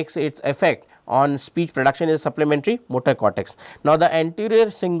effect on speech production is supplementary motor cortex. Now, the anterior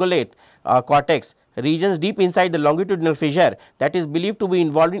cingulate cortex, regions deep inside the longitudinal fissure, that is believed to be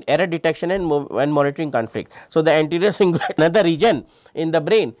involved in error detection and monitoring conflict. So, the anterior cingulate, another region in the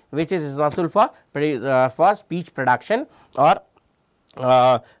brain which is responsible for speech production or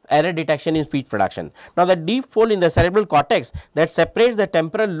error detection in speech production. Now, the deep fold in the cerebral cortex that separates the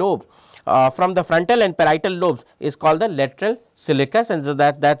temporal lobe from the frontal and parietal lobes is called the lateral ciliacus, and so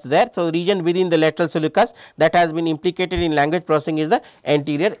that's there. So, the region within the lateral ciliacus that has been implicated in language processing is the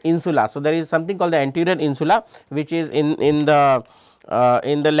anterior insula. So, there is something called the anterior insula which is in the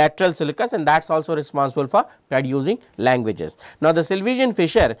lateral ciliacus, and that is also responsible for producing languages. Now, the Sylvian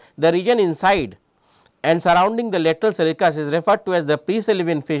fissure, the region inside and surrounding the lateral ciliacus is referred to as the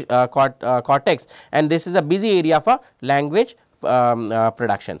pre-Sylvian cortex, and this is a busy area for language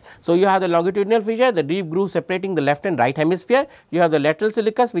production. So, you have the longitudinal fissure, the deep groove separating the left and right hemisphere. You have the lateral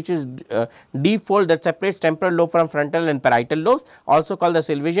ciliacus, which is deep fold that separates temporal lobe from frontal and parietal lobes, also called the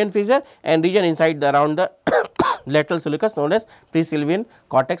Sylvian fissure, and region inside around the lateral ciliacus known as pre-Sylvian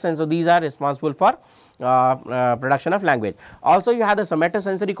cortex, and so these are responsible for production of language. Also, you have the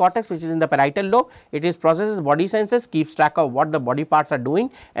somatosensory cortex, which is in the parietal lobe. It is processes body senses, keeps track of what the body parts are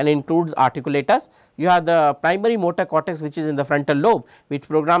doing and includes articulators. You have the primary motor cortex, which is in the frontal lobe, which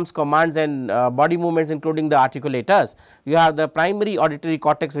programs commands and body movements including the articulators. You have the primary auditory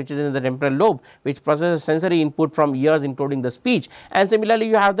cortex, which is in the temporal lobe, which processes sensory input from ears including the speech, and similarly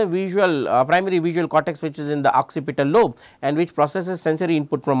you have the primary visual cortex, which is in the occipital lobe and which processes sensory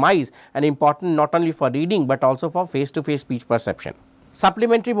input from eyes, and important not only for reading but also for face to face speech perception.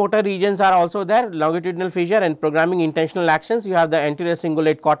 Supplementary motor regions are also there, longitudinal fissure and programming intentional actions. You have the anterior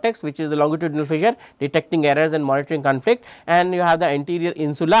cingulate cortex, which is the longitudinal fissure detecting errors and monitoring conflict, and you have the anterior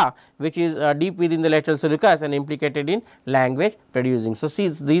insula, which is deep within the lateral ciliacus and implicated in language producing. So, see,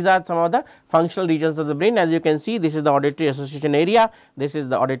 these are some of the functional regions of the brain. As you can see, this is the auditory association area, this is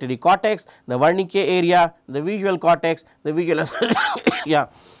the auditory cortex, the Wernicke area, the visual cortex, the visual area,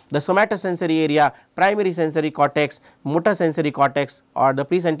 the somatosensory area, primary sensory cortex, motor sensory cortex or the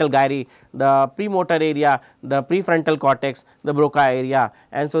precentral gyri, the premotor area, the prefrontal cortex, the Broca area,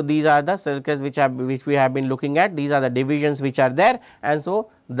 and so these are the circuits which we have been looking at. These are the divisions which are there, and so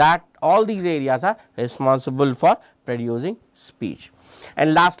that all these areas are responsible for producing speech.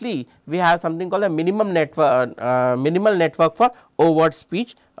 And lastly, we have something called a minimal network for overt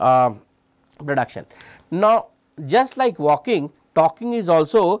speech production. Now, just like walking, talking is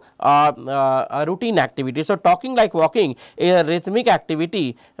also a routine activity. So, talking like walking is a rhythmic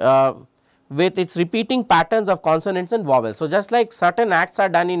activity with its repeating patterns of consonants and vowels. So, just like certain acts are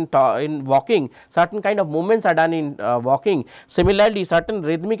done in walking, certain kind of movements are done in walking, similarly certain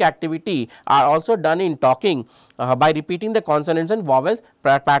rhythmic activity are also done in talking by repeating the consonants and vowels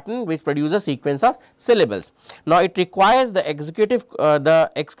pattern which produce a sequence of syllables. Now, it requires the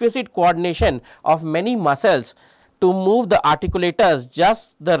exquisite coordination of many muscles to move the articulators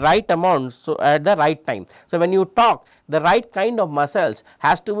just the right amount, so at the right time. So, when you talk, the right kind of muscles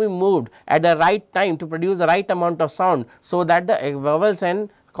has to be moved at the right time to produce the right amount of sound, so that the vowels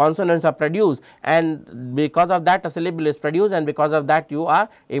and consonants are produced, and because of that a syllable is produced, and because of that you are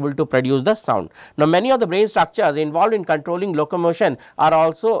able to produce the sound. Now, many of the brain structures involved in controlling locomotion are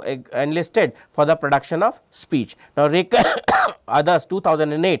also enlisted for the production of speech. Now, Ricker others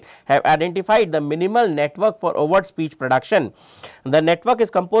 2008 have identified the minimal network for overt speech production. The network is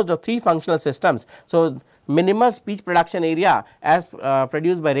composed of three functional systems. So, minimal speech production area as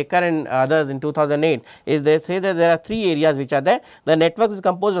produced by Ricker and others in 2008 is, they say that there are three areas which are there. The network is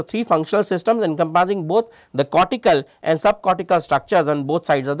composed of three functional systems encompassing both the cortical and subcortical structures on both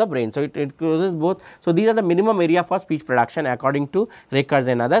sides of the brain. So, it includes both. So, these are the minimum area for speech production according to Rickers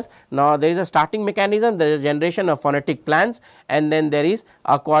and others. Now, there is a starting mechanism, there is a generation of phonetic plans, and then there is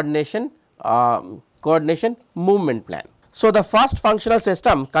a coordination movement plan. So, the first functional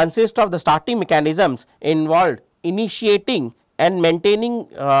system consists of the starting mechanisms involved initiating and maintaining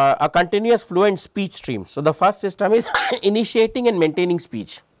a continuous fluent speech stream. So, the first system is initiating and maintaining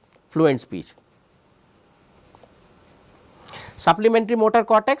speech, fluent speech. Supplementary motor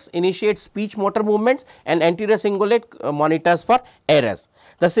cortex initiates speech motor movements and anterior cingulate monitors for errors.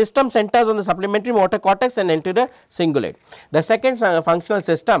 The system centers on the supplementary motor cortex and anterior cingulate. The second functional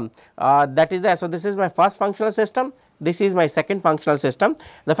system that is there. So, this is my first functional system, this is my second functional system.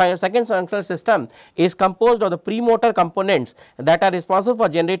 The second functional system is composed of the premotor components that are responsible for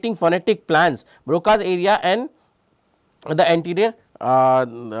generating phonetic plans, Broca's area and the anterior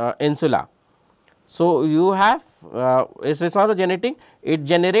insula. So, you have is responsible for generating, it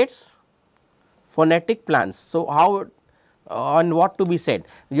generates phonetic plans. So, how on what to be said?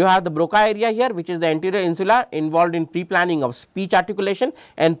 You have the Broca area here, which is the anterior insula involved in pre-planning of speech articulation,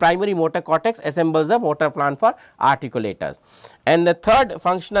 and primary motor cortex assembles the motor plan for articulators. And the third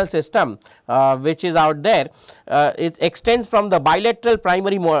functional system which is out there, it extends from the bilateral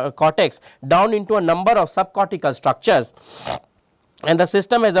primary cortex down into a number of subcortical structures, and the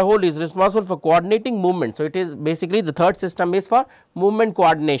system as a whole is responsible for coordinating movement. So, it is basically the third system is for movement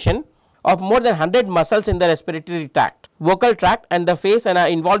coordination of more than 100 muscles in the respiratory tract, vocal tract and the face, and are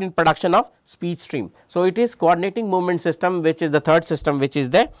involved in production of speech stream. So, it is coordinating movement system, which is the third system which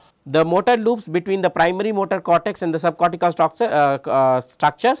is there. The motor loops between the primary motor cortex and the subcortical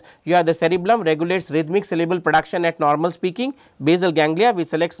structures, you have the cerebellum regulates rhythmic syllable production at normal speaking, basal ganglia which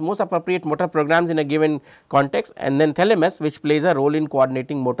selects most appropriate motor programs in a given context, and then thalamus which plays a role in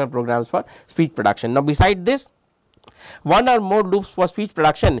coordinating motor programs for speech production. Now, beside this, one or more loops for speech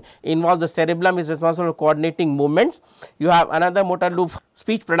production involves the cerebellum is responsible for coordinating movements. You have another motor loop,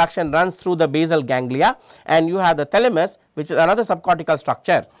 speech production runs through the basal ganglia, and you have the thalamus which is another subcortical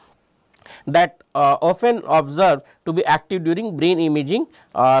structure that often observed to be active during brain imaging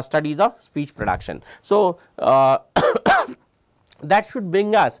studies of speech production. So, that should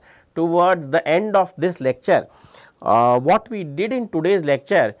bring us towards the end of this lecture. What we did in today's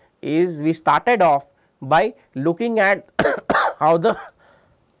lecture is we started off by looking at how the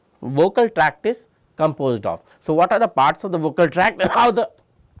vocal tract is composed of. So, what are the parts of the vocal tract and how the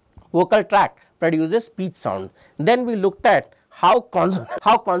vocal tract produces speech sound. Then we looked at how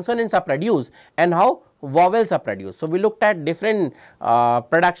consonants are produced and how vowels are produced. So, we looked at different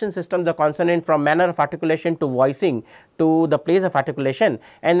production systems of consonant, from manner of articulation to voicing to the place of articulation,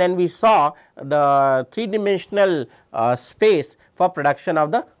 and then we saw the three-dimensional space for production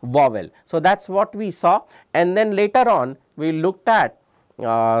of the vowel. So, that is what we saw, and then later on we looked at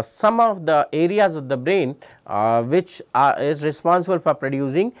some of the areas of the brain which is responsible for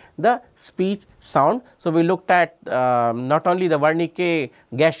producing the speech sound. So, we looked at not only the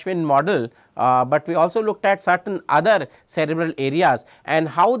Wernicke-Geschwin model, but we also looked at certain other cerebral areas and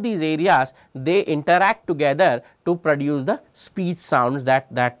how these areas they interact together to produce the speech sounds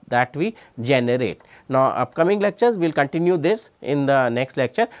that we generate. Now, upcoming lectures we will continue this in the next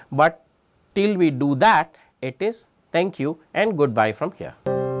lecture, but till we do that, it is thank you and goodbye from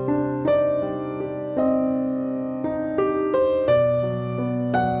here.